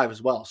 105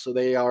 as well. So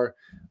they are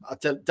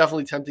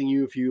definitely tempting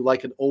you if you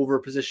like an over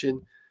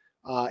position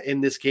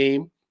in this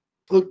game.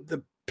 Look,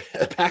 the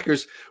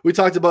Packers, we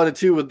talked about it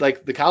too with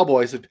like the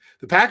Cowboys.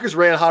 The Packers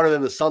ran hotter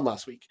than the sun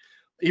last week.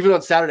 Even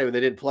on Saturday when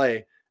they didn't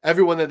play,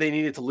 everyone that they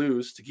needed to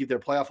lose to keep their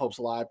playoff hopes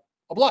alive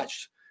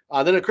obliged.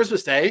 Then on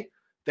Christmas Day,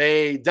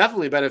 they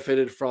definitely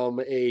benefited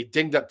from a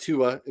dinged-up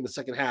Tua in the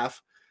second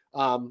half.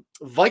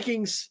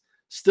 Vikings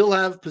still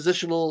have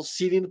positional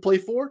seeding to play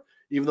for,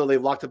 even though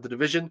they've locked up the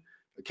division.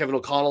 Kevin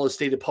O'Connell has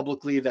stated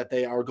publicly that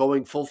they are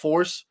going full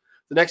force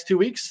the next 2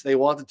 weeks. They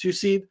want the 2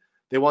 seed.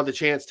 They want the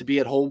chance to be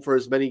at home for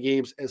as many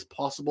games as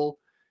possible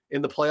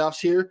in the playoffs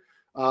here.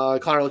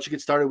 Connor, I'll let you get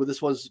started with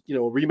this one's a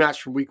rematch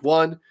from week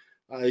 1.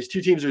 These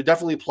two teams are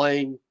definitely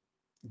playing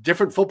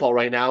different football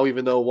right now,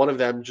 even though one of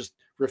them just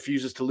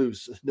refuses to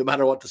lose no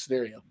matter what the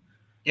scenario.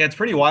 Yeah, it's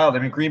pretty wild. I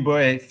mean, Green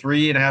Bay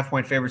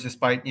 3.5-point favorites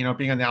despite,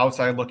 being on the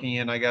outside looking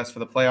in, I guess, for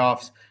the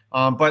playoffs.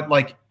 But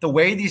like the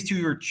way these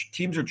two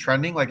teams are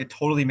trending, like it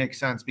totally makes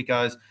sense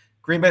because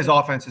Green Bay's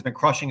offense has been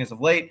crushing as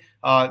of late.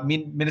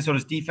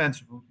 Minnesota's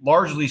defense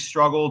largely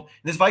struggled.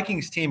 And this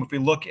Vikings team, if we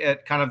look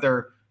at kind of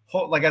their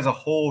whole, like as a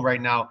whole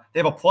right now, they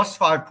have a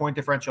 +5 point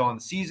differential on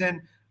the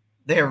season.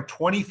 They are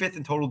 25th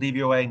in total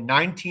DVOA,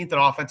 19th in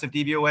offensive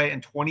DVOA,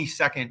 and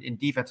 22nd in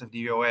defensive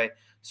DVOA.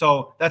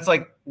 So that's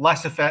like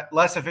less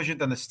efficient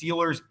than the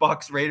Steelers,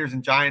 Bucks, Raiders,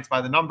 and Giants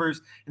by the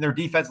numbers, and their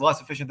defense less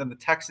efficient than the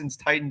Texans,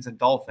 Titans, and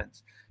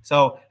Dolphins.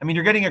 So, I mean,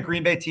 you're getting a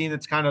Green Bay team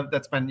that's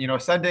been,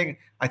 ascending.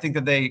 I think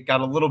that they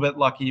got a little bit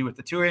lucky with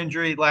the Tua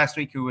injury last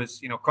week, who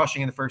was,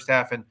 crushing in the first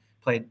half and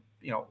played,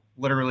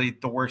 literally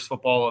the worst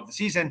football of the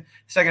season,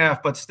 second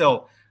half, but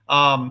still,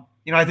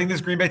 I think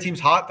this Green Bay team's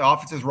hot. The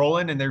offense is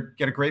rolling, and they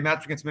get a great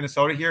match against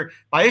Minnesota here.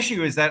 My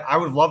issue is that I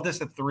would love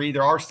this at 3.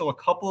 There are still a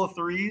couple of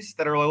 3s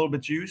that are a little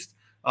bit juiced.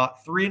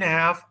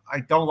 3.5, I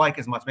don't like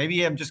as much.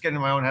 Maybe I'm just getting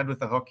in my own head with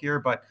the hook here,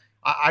 but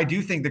I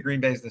do think the Green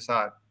Bay is the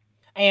side.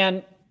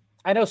 And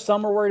I know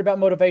some are worried about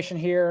motivation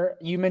here.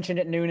 You mentioned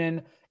it,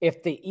 Noonan.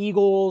 If the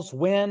Eagles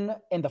win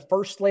in the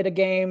first slate of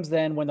games,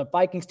 then when the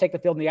Vikings take the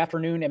field in the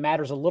afternoon, it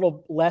matters a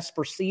little less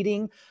for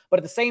seeding. But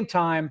at the same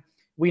time,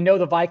 we know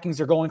the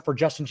Vikings are going for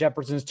Justin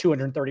Jefferson's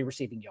 230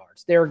 receiving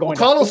yards. They're going.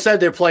 O'Connell said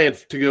they're playing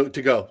to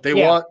go. They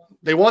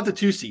want the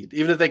 2 seed,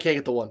 even if they can't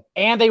get the 1.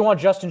 And they want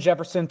Justin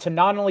Jefferson to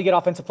not only get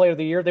Offensive Player of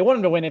the Year, they want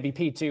him to win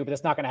MVP too, but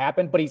that's not going to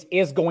happen. But he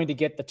is going to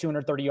get the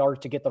 230 yards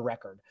to get the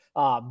record.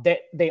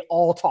 They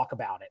all talk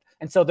about it,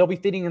 and so they'll be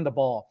feeding him the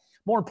ball.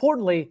 More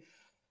importantly,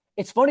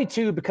 it's funny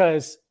too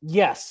because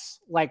yes,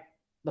 like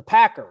the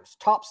Packers,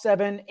 top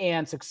 7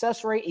 in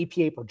success rate,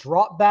 EPA per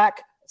drop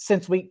back.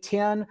 Since week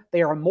 10,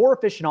 they are a more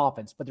efficient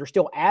offense, but they're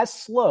still as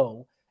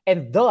slow.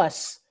 And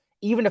thus,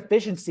 even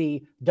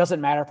efficiency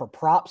doesn't matter for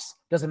props,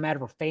 doesn't matter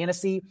for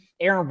fantasy.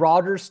 Aaron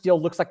Rodgers still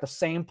looks like the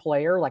same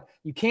player. Like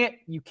you can't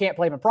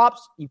play him in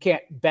props. You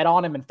can't bet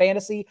on him in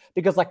fantasy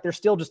because like they're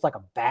still just like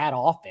a bad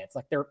offense.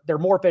 Like they're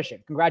more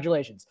efficient.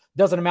 Congratulations.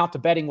 Doesn't amount to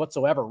betting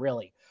whatsoever,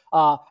 really.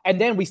 And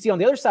then we see on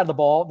the other side of the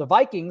ball, the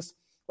Vikings,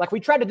 like we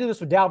tried to do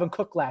this with Dalvin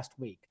Cook last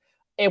week,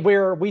 and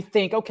where we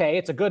think, okay,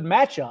 it's a good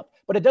matchup.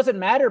 But it doesn't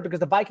matter because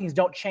the Vikings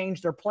don't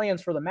change their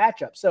plans for the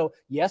matchup. So,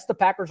 yes, the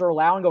Packers are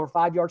allowing over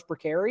 5 yards per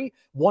carry,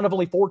 one of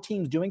only 4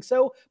 teams doing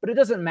so, but it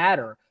doesn't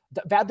matter.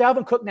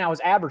 Dalvin Cook now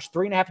has averaged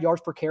 3.5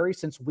 yards per carry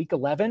since week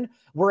 11,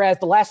 whereas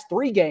the last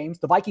 3 games,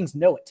 the Vikings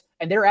know it,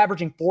 and they're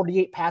averaging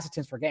 48 pass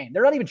attempts per game.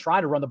 They're not even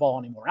trying to run the ball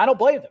anymore. And I don't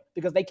blame them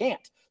because they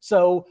can't.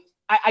 So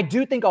I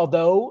do think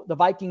although the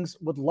Vikings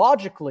would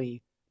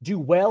logically do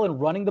well in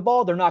running the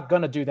ball, they're not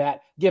going to do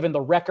that given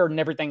the record and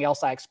everything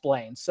else I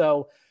explained.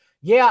 So,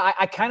 yeah,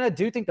 I kind of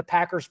do think the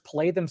Packers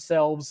play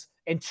themselves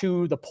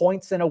into the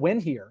points and a win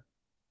here.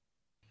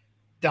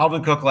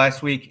 Dalvin Cook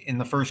last week in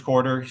the first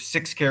quarter,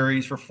 6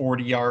 carries for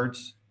 40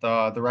 yards.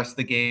 The rest of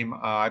the game,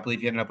 I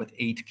believe he ended up with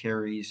 8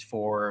 carries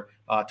for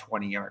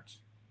 20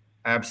 yards.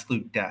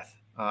 Absolute death.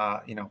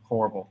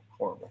 Horrible.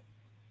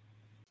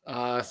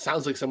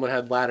 Sounds like someone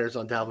had ladders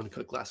on Dalvin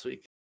Cook last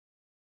week.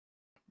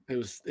 It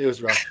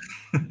was rough.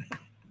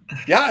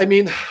 Yeah, I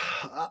mean,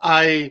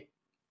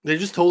 they're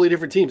just totally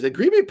different teams. The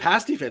Green Bay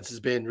pass defense has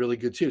been really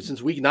good too.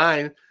 Since week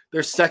 9,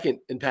 they're second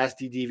in pass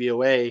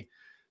DVOA.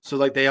 So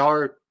like they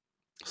are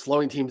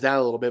slowing teams down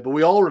a little bit. But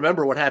we all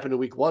remember what happened in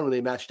week 1 when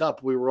they matched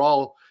up. We were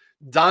all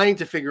dying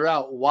to figure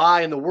out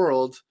why in the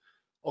world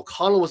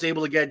O'Connell was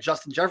able to get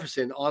Justin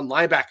Jefferson on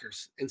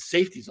linebackers and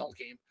safeties all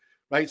game,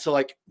 right? So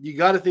like you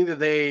got to think that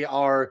they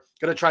are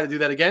going to try to do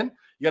that again.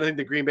 You got to think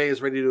that Green Bay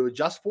is ready to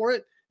adjust for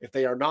it. If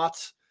they are not,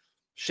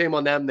 shame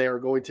on them. They are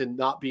going to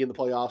not be in the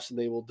playoffs, and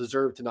they will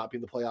deserve to not be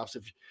in the playoffs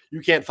if you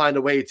can't find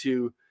a way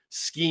to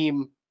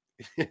scheme,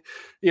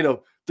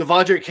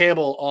 Devondre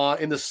Campbell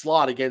in the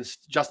slot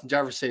against Justin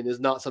Jefferson is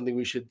not something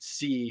we should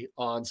see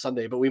on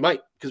Sunday, but we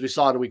might because we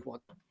saw it in week 1.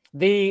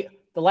 The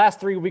last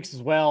 3 weeks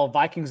as well,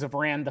 Vikings have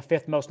ran the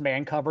 5th most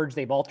man coverage.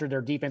 They've altered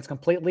their defense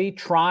completely,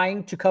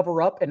 trying to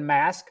cover up and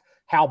mask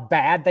how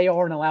bad they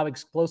are and allow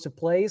explosive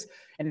plays,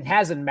 and it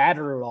hasn't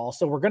mattered at all.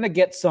 So we're going to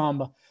get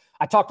some.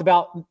 I talked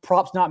about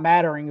props not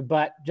mattering,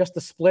 but just the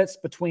splits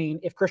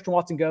between if Christian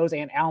Watson goes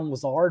and Allen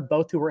Lazard,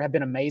 both who have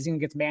been amazing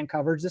against man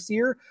coverage this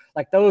year,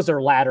 like those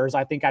are ladders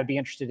I think I'd be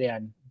interested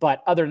in.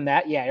 But other than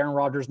that, yeah, Aaron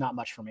Rodgers, not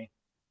much for me.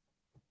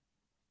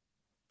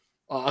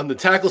 On the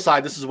tackle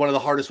side, this is one of the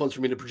hardest ones for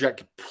me to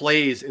project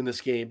plays in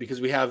this game because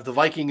we have the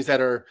Vikings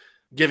that are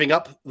giving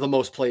up the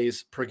most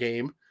plays per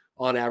game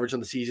on average on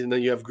the season.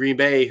 Then you have Green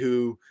Bay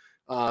who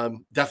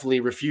definitely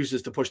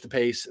refuses to push the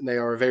pace, and they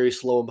are very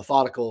slow and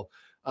methodical.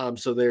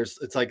 So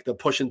it's like the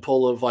push and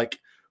pull of like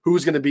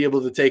who's going to be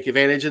able to take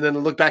advantage. And then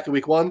look back at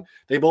week 1,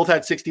 they both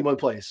had 61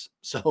 plays.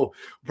 So we'll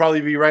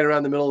probably be right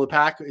around the middle of the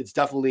pack. It's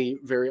definitely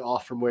very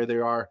off from where they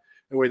are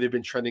and where they've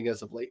been trending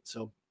as of late.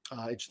 So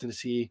interesting to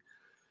see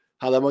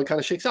how that one kind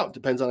of shakes out.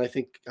 Depends on, I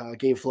think,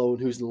 game flow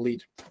and who's in the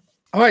lead.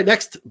 All right,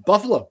 next,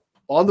 Buffalo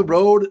on the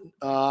road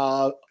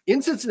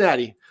in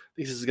Cincinnati. I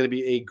think this is going to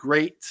be a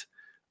great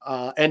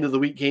end of the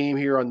week game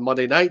here on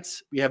Monday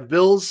nights. We have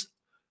Bills,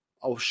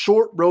 a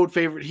short road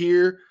favorite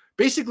here,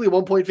 basically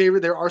 1-point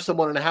favorite. There are some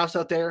 1.5s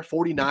out there.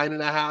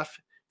 49.5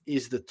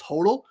 is the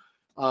total.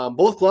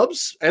 Both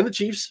clubs and the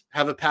Chiefs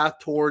have a path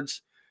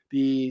towards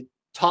the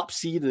top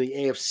seed in the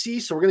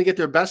AFC. So we're going to get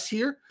their best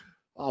here.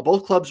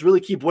 Both clubs really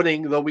keep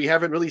winning, though we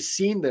haven't really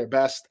seen their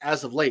best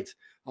as of late.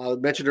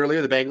 Mentioned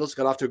earlier, the Bengals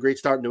got off to a great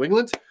start in New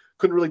England.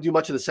 Couldn't really do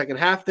much in the second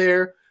half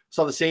there.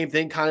 Saw the same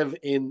thing kind of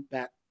in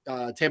that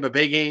Tampa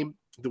Bay game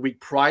the week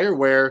prior,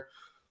 where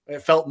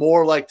it felt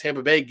more like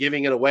Tampa Bay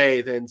giving it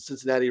away than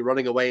Cincinnati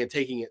running away and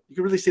taking it. You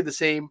can really say the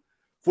same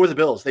for the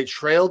Bills. They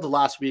trailed the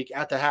last week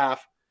at the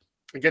half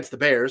against the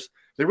Bears.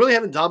 They really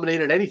haven't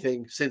dominated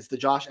anything since the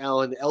Josh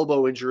Allen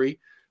elbow injury.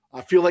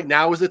 I feel like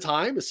now is the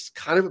time. This is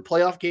kind of a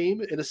playoff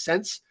game in a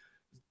sense.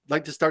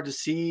 like to start to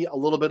see a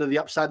little bit of the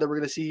upside that we're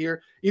going to see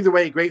here. Either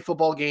way, great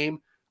football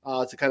game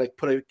to kind of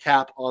put a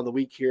cap on the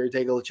week here.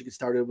 Daigle, let you get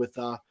started with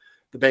the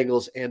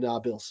Bengals and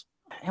Bills.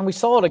 And we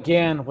saw it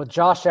again with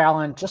Josh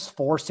Allen just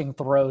forcing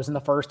throws in the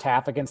first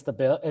half against the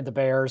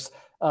Bears.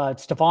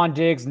 Stephon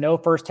Diggs, no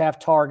first half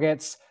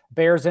targets.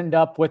 Bears end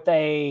up with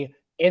a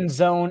end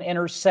zone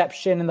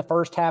interception in the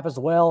first half as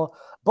well.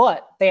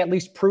 But they at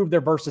least proved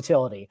their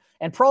versatility.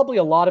 And probably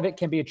a lot of it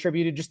can be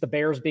attributed just the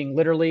Bears being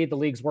literally the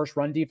league's worst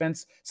run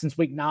defense since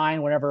week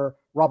 9, whenever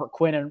Robert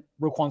Quinn and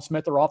Roquan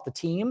Smith are off the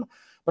team.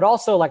 But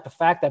also like the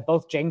fact that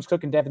both James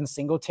Cook and Devin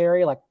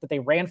Singletary, like that they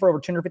ran for over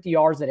 250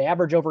 yards, that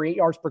average over 8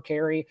 yards per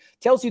carry,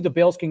 tells you the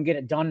Bills can get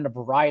it done in a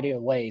variety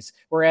of ways.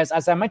 Whereas,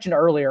 as I mentioned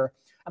earlier,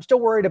 I'm still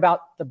worried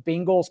about the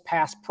Bengals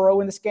pass pro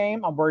in this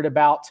game. I'm worried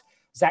about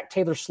Zach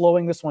Taylor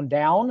slowing this one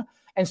down.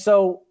 And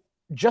so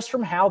just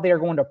from how they are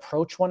going to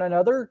approach one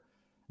another,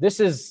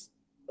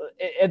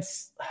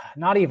 it's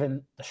not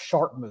even the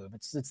sharp move.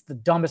 It's the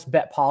dumbest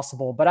bet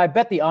possible, but I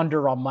bet the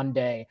under on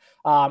Monday.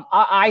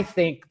 I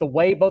think the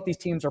way both these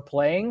teams are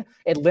playing,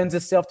 it lends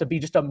itself to be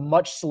just a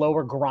much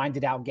slower,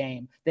 grinded out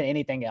game than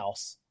anything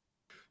else.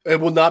 It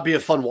will not be a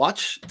fun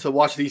watch to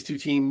watch these two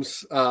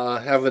teams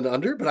have an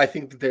under, but I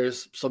think that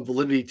there's some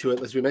validity to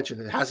it. As we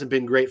mentioned, it hasn't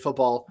been great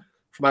football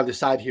from either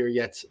side here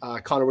yet.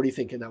 Connor, what do you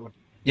think in that one?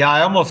 Yeah,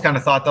 I almost kind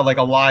of thought that like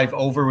a live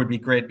over would be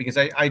great because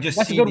I just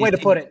that's a good way to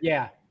put it.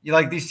 Yeah. You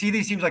like these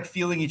teams like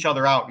feeling each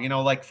other out,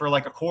 like for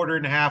like a quarter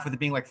and a half with it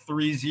being like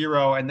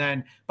 3-0 and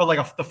then, but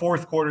like the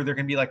fourth quarter, there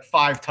can be like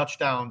 5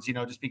 touchdowns,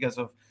 just because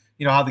of,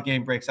 how the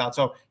game breaks out.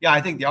 So yeah,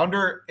 I think the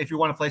under, if you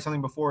want to play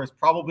something before, is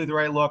probably the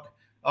right look.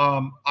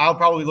 I'll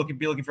probably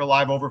be looking for a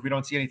live over if we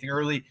don't see anything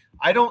early.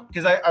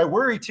 Because I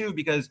worry too,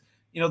 because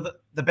the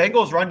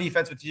Bengals run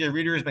defense with DJ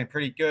Reader has been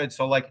pretty good.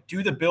 So like,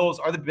 are the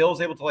Bills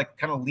able to like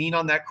kind of lean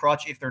on that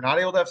crutch if they're not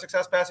able to have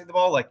success passing the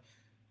ball? Like,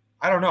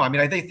 I don't know. I mean,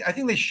 I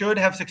think they should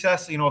have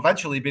success,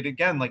 eventually. But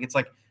again, like it's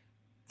like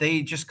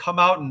they just come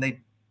out and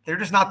they're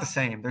just not the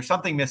same. There's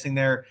something missing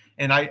there,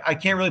 and I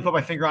can't really put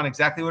my finger on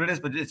exactly what it is.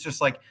 But it's just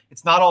like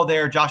it's not all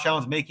there. Josh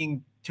Allen's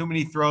making too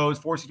many throws,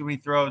 forcing too many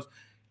throws.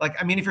 Like,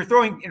 I mean, if you're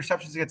throwing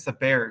interceptions against the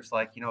Bears,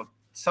 like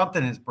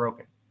something is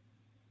broken.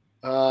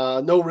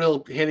 No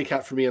real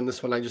handicap for me on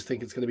this one. I just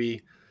think it's going to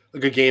be a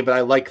good game, but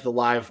I like the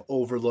live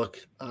overlook.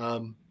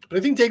 But I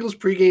think Daigle's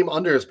pregame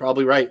under is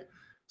probably right,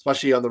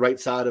 especially on the right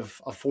side of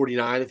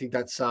 49. I think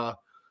that's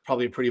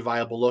probably a pretty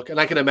viable look. And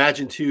I can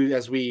imagine too,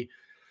 as we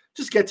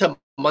just get to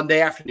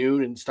Monday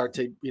afternoon and start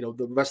to,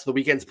 the rest of the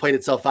weekend's played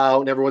itself out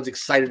and everyone's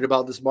excited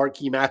about this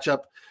marquee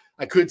matchup,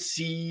 I could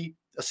see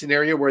a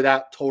scenario where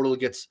that total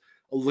gets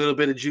a little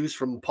bit of juice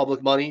from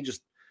public money.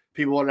 Just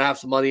people want to have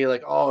some money,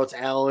 like, oh, it's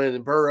Allen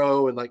and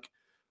Burrow. And like,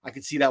 I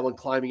could see that one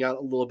climbing out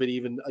a little bit,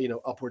 even,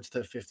 upwards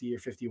to 50 or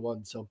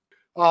 51. So,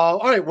 all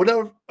right. What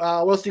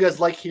else do you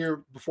guys like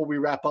here before we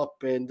wrap up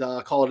and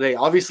call it a day?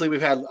 Obviously,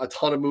 we've had a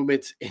ton of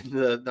movement in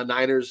the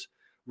Niners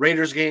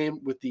Raiders game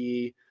with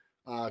the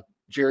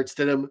Jarrett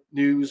Stidham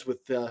news,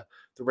 with the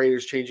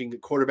Raiders changing the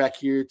quarterback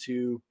here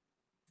to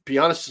be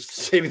honest, just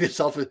saving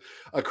themselves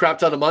a crap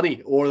ton of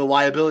money, or the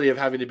liability of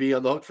having to be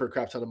on the hook for a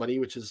crap ton of money,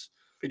 which is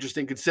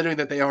interesting considering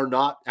that they are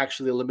not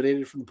actually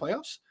eliminated from the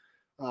playoffs,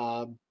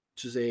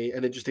 which is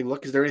an interesting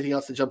look. Is there anything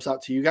else that jumps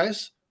out to you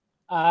guys?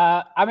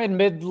 I have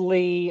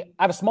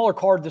a smaller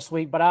card this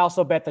week, but I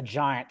also bet the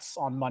Giants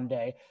on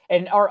Monday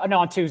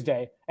on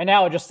Tuesday. And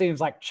now it just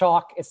seems like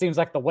chalk. It seems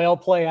like the whale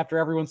play after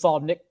everyone saw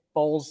Nick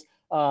Foles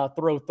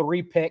throw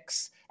 3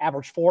 picks,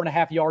 average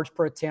 4.5 yards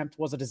per attempt,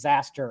 was a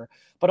disaster.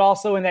 But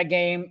also in that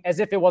game, as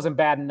if it wasn't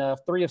bad enough,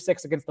 3 of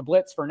 6 against the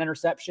blitz for an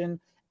interception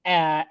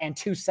and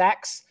 2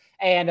 sacks.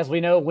 And as we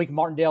know, Wink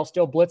Martindale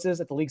still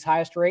blitzes at the league's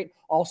highest rate.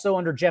 Also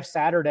under Jeff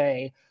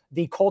Saturday,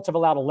 the Colts have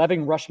allowed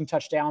 11 rushing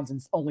touchdowns in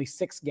only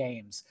 6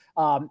 games,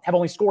 have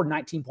only scored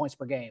 19 points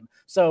per game.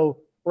 So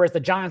whereas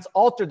the Giants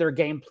altered their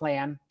game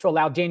plan to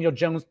allow Daniel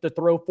Jones to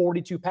throw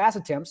 42 pass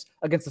attempts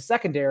against the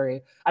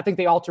secondary, I think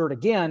they alter it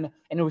again,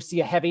 and we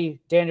see a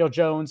heavy Daniel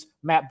Jones,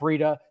 Matt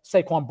Breida,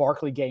 Saquon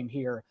Barkley game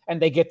here, and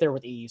they get there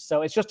with ease.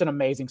 So it's just an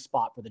amazing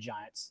spot for the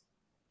Giants.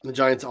 The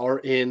Giants are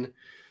in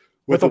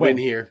with a win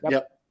here.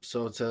 Yep.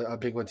 So it's a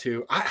big one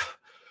too.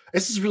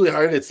 This is really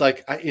hard. It's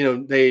like,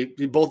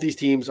 both these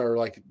teams are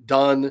like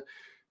done.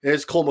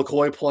 There's Cole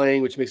McCoy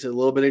playing, which makes it a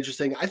little bit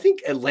interesting. I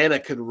think Atlanta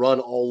could run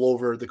all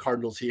over the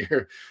Cardinals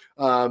here.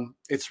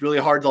 It's really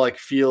hard to like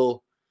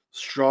feel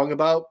strong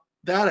about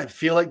that. I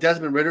feel like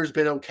Desmond Ritter's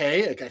been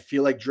okay. Like I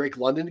feel like Drake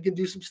London can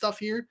do some stuff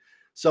here.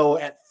 So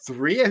at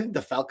 3, I think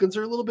the Falcons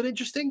are a little bit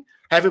interesting.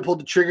 Haven't pulled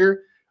the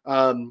trigger,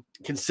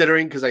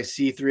 considering, because I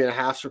see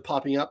 3.5s are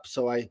popping up.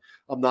 So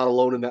I'm not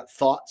alone in that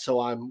thought. So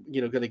I'm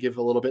going to give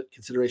a little bit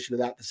consideration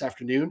to that this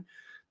afternoon.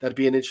 That'd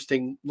be an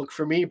interesting look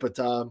for me. But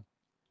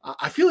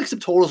I feel like some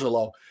totals are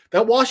low.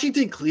 That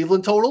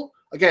Washington-Cleveland total,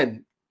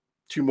 again,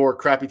 2 more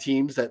crappy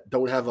teams that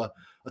don't have a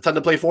ton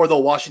to play for, though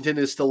Washington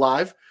is still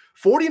live.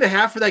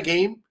 40.5 for that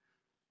game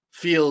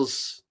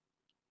feels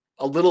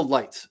a little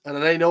light. And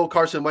I know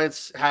Carson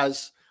Wentz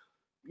has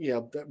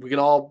we can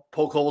all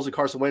poke holes in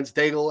Carson Wentz.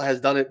 Daigle has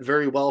done it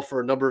very well for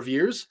a number of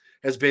years,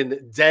 has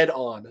been dead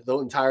on the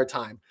entire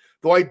time.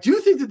 Though I do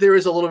think that there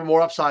is a little bit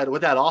more upside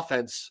with that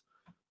offense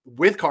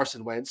with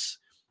Carson Wentz.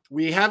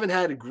 We haven't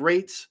had a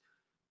great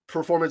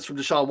performance from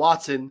Deshaun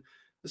Watson.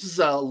 This is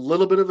a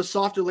little bit of a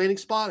softer landing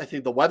spot. I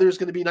think the weather is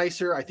going to be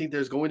nicer. I think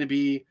there's going to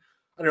be,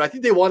 I don't know, I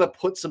think they want to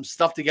put some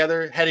stuff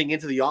together heading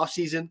into the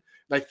offseason. And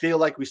I feel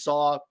like we've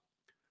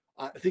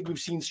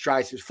seen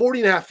strides here.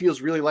 40.5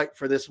 feels really light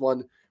for this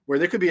one, where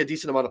there could be a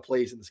decent amount of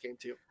plays in this game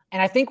too.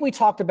 And I think we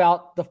talked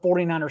about the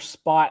 49ers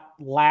spot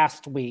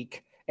last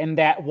week, and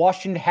that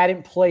Washington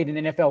hadn't played an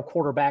NFL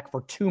quarterback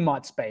for 2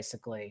 months,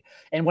 basically.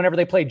 And whenever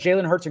they played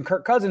Jalen Hurts and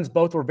Kirk Cousins,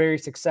 both were very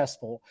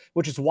successful,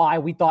 which is why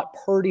we thought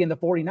Purdy and the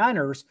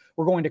 49ers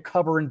were going to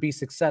cover and be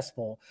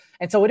successful.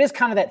 And so it is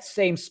kind of that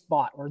same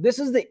spot where this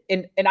is this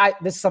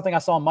is something I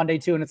saw on Monday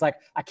too, and it's like,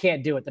 I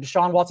can't do it. The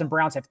Deshaun Watson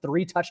Browns have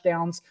 3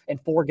 touchdowns in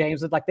 4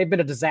 games. It's like they've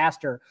been a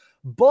disaster.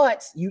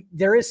 But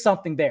there is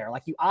something there.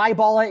 Like, you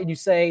eyeball it and you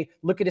say,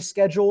 look at his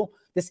schedule.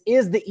 This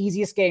is the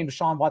easiest game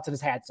Deshaun Watson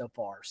has had so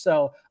far.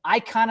 So I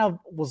kind of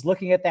was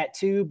looking at that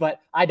too, but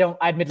I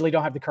admittedly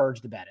don't have the courage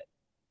to bet it.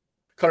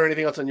 Connor,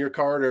 anything else on your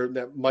card or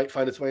that might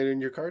find its way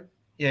in your card?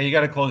 Yeah, you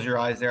got to close your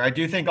eyes there. I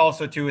do think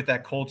also too with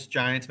that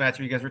Colts-Giants match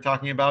you guys were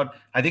talking about,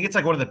 I think it's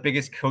like one of the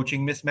biggest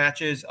coaching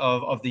mismatches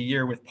of the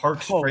year with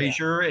Parks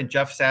Frazier and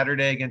Jeff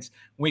Saturday against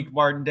Wink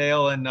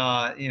Martindale and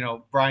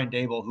Brian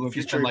Daboll, who have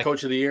just been like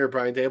coach of the year,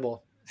 Brian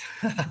Daboll.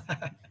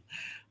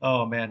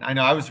 Oh man, I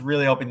know. I was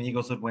really hoping the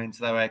Eagles would win,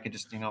 so that way I could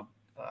just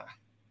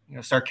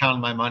start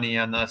counting my money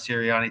on the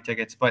Sirianni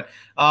tickets. But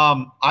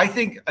I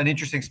think an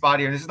interesting spot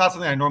here. And this is not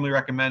something I normally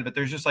recommend, but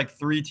there's just like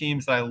 3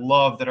 teams that I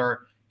love that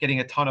are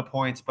getting a ton of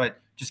points. But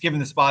just given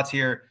the spots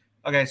here,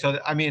 okay. So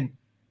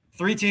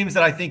 3 teams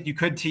that I think you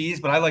could tease,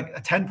 but I like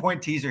a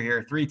 10-point teaser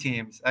here. 3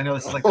 teams. I know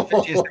this is like the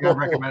fishiest thing I've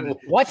recommended.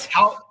 What?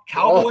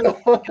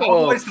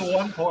 Cowboys to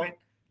 1 point.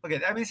 Look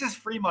at, this is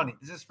free money.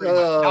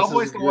 Money.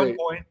 Cowboys to 1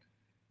 point.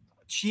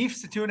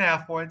 Chiefs to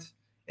 2.5 points,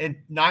 and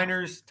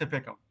Niners to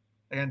pick them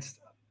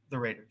against the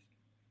Raiders.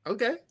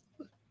 Okay.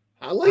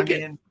 I like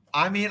it. Look,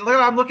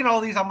 I'm looking at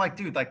all these. I'm like,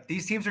 dude, like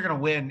these teams are going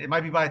to win. It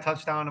might be by a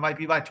touchdown. It might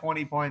be by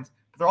 20 points,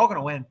 but they're all going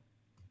to win.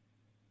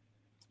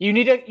 You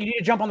need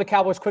to jump on the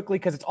Cowboys quickly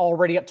because it's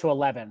already up to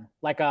 11.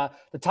 Like the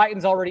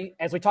Titans already,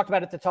 as we talked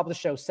about at the top of the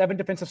show, 7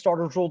 defensive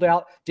starters ruled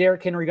out.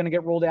 Derrick Henry going to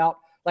get ruled out.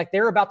 Like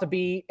it's about to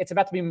be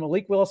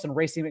Malik Willis and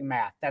Racey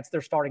McMath. That's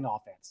their starting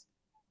offense.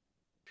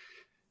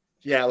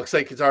 Yeah, it looks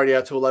like it's already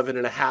out to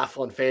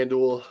 11.5 on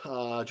FanDuel.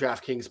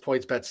 DraftKings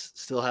points bets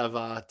still have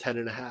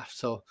 10.5.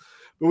 So,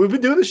 but we've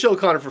been doing the show,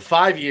 Connor, for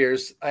 5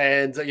 years.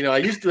 And, I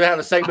used to have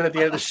a segment at the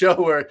end of the show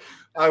where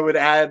I would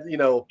add,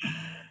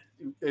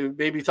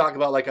 maybe talk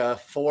about like a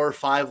 4 or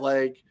 5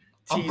 leg teaser.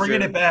 I'm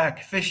bringing it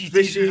back. Fishy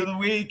teaser of the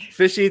week.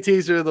 Fishy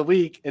teaser of the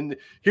week. And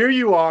here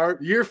you are,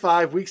 year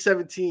 5, week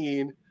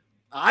 17.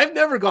 I've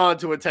never gone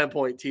to a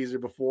 10-point teaser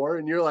before.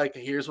 And you're like,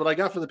 here's what I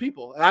got for the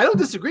people. And I don't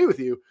disagree with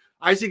you.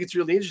 I think it's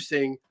really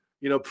interesting,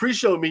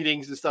 pre-show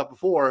meetings and stuff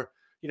before,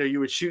 you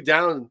would shoot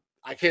down.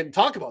 I can't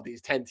talk about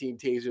these 10-team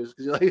teasers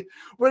because you're like,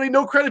 we're like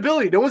no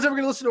credibility. No one's ever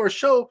going to listen to our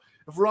show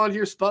if we're on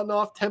here spouting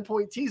off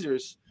 10-point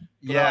teasers.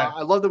 But, yeah.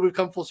 I love that we've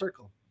come full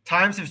circle.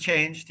 Times have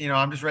changed.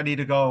 I'm just ready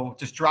to go.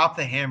 Just drop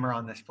the hammer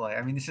on this play.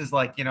 This is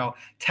like,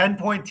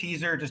 10-point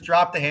teaser. Just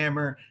drop the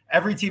hammer.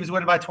 Every team is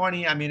winning by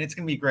 20. It's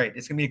going to be great.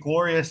 It's going to be a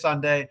glorious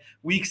Sunday,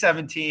 week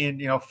 17,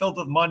 filled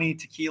with money,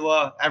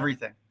 tequila,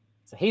 everything.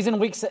 So he's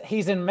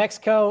in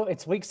Mexico.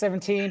 It's week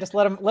 17. Just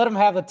let him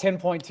have the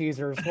 10-point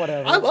teasers,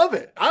 whatever. I love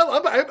it.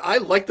 I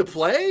like the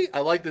play. I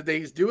like that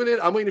he's doing it.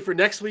 I'm waiting for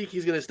next week.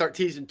 He's going to start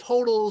teasing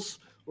totals.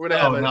 We're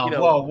going to have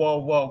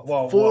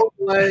whoa.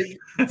 4-leg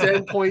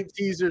 10-point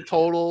teaser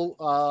total,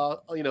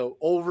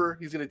 over.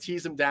 He's going to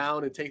tease him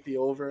down and take the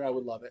over. I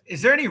would love it.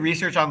 Is there any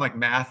research on like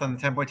math on the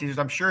 10-point teasers?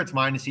 I'm sure it's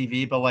minus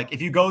EV, but like if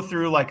you go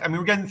through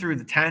we're getting through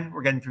the 10,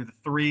 we're getting through the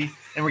 3,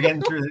 and we're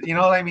getting through you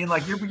know what I mean?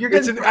 Like you're getting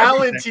it's an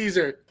Allen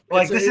teaser.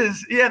 Like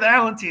the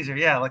Allen teaser.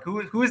 Yeah. Like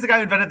who is the guy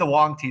who invented the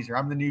Wong teaser?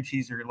 I'm the new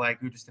teaser, like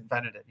who just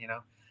invented it,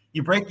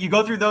 You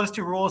go through those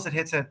 2 rules, it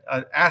hits an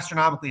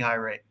astronomically high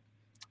rate.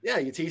 Yeah,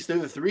 you tease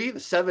through the 3, the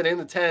 7, and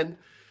the 10,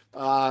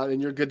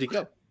 and you're good to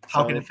go.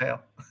 How can it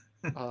fail?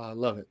 I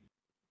love it.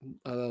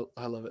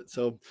 I love it.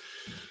 So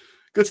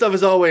good stuff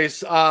as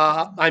always.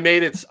 I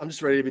made it. I'm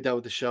just ready to be done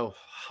with the show.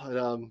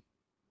 And,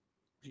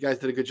 you guys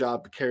did a good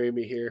job carrying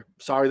me here.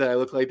 Sorry that I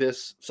look like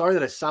this. Sorry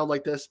that I sound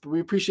like this, but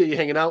we appreciate you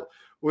hanging out.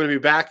 We're going to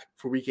be back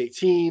for week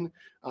 18.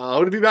 I'm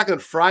going to be back on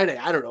Friday.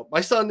 I don't know.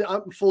 My son,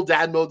 I'm in full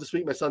dad mode this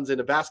week. My son's in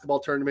a basketball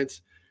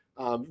tournament.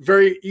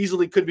 Very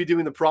easily could be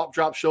doing the prop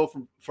drop show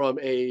from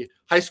a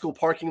high school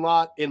parking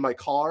lot in my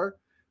car,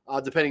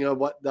 depending on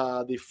what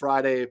the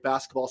Friday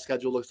basketball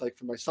schedule looks like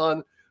for my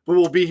son. But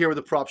we'll be here with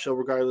the prop show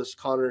regardless.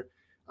 Connor,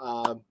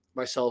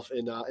 myself,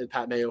 and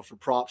Pat Mayo for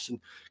props, and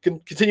can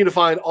continue to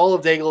find all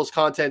of Daigle's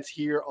content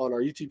here on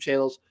our YouTube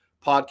channels,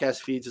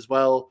 podcast feeds as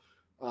well,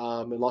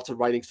 and lots of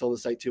writing still on the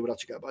site too. What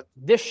else you got, bud?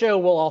 This show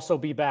will also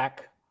be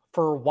back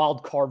for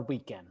wild card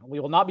weekend. We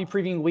will not be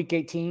previewing week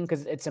 18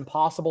 because it's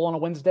impossible on a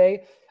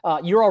Wednesday.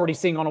 You're already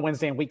seeing on a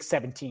Wednesday in week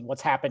 17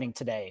 what's happening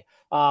today.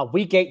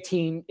 Week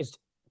 18 is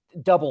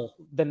double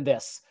than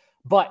this,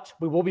 but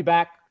we will be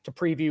back to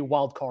preview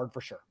wild card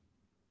for sure.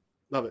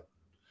 Love it.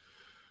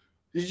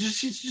 Did you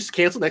just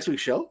cancel next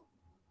week's show?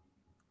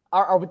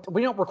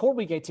 We don't record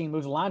week 18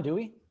 moves the line, do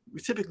we? We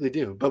typically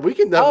do, but we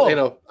can.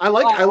 I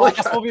like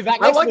we'll be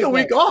back I next like week, a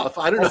week off.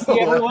 I don't See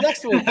know. everyone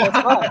next week.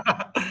 That's fine.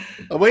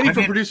 I'm waiting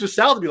for producer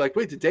Sal to be like,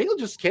 "Wait, did Daniel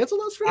just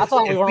cancel us for I this?"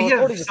 thought we weren't have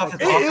recording stuff to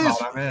this.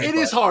 talk about, It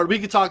is hard. We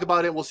can talk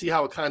about it. We'll see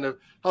how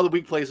how the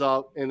week plays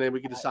out, and then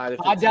we can decide.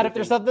 I doubt if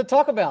there's something to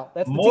talk about.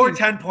 That's more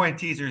 10-point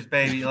teasers,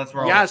 baby. Let's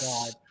roll.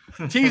 Yes,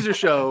 teaser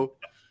show.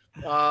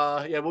 We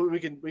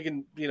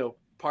can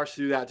parse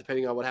through that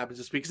depending on what happens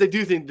this week, because I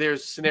do think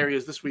there's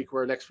scenarios this week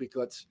where next week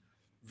that's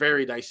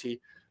very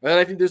dicey. And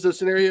I think there's a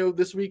scenario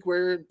this week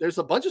where there's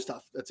a bunch of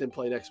stuff that's in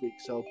play next week.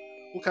 So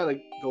we'll kind of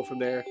go from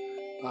there.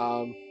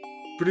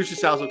 Producer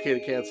Sal's okay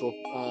to cancel.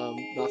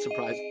 Not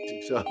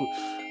surprising. So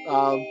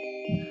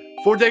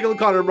for Daigle and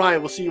Connor and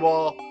Ryan, we'll see you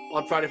all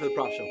on Friday for the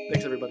Prop Show.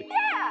 Thanks, everybody.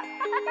 Yeah.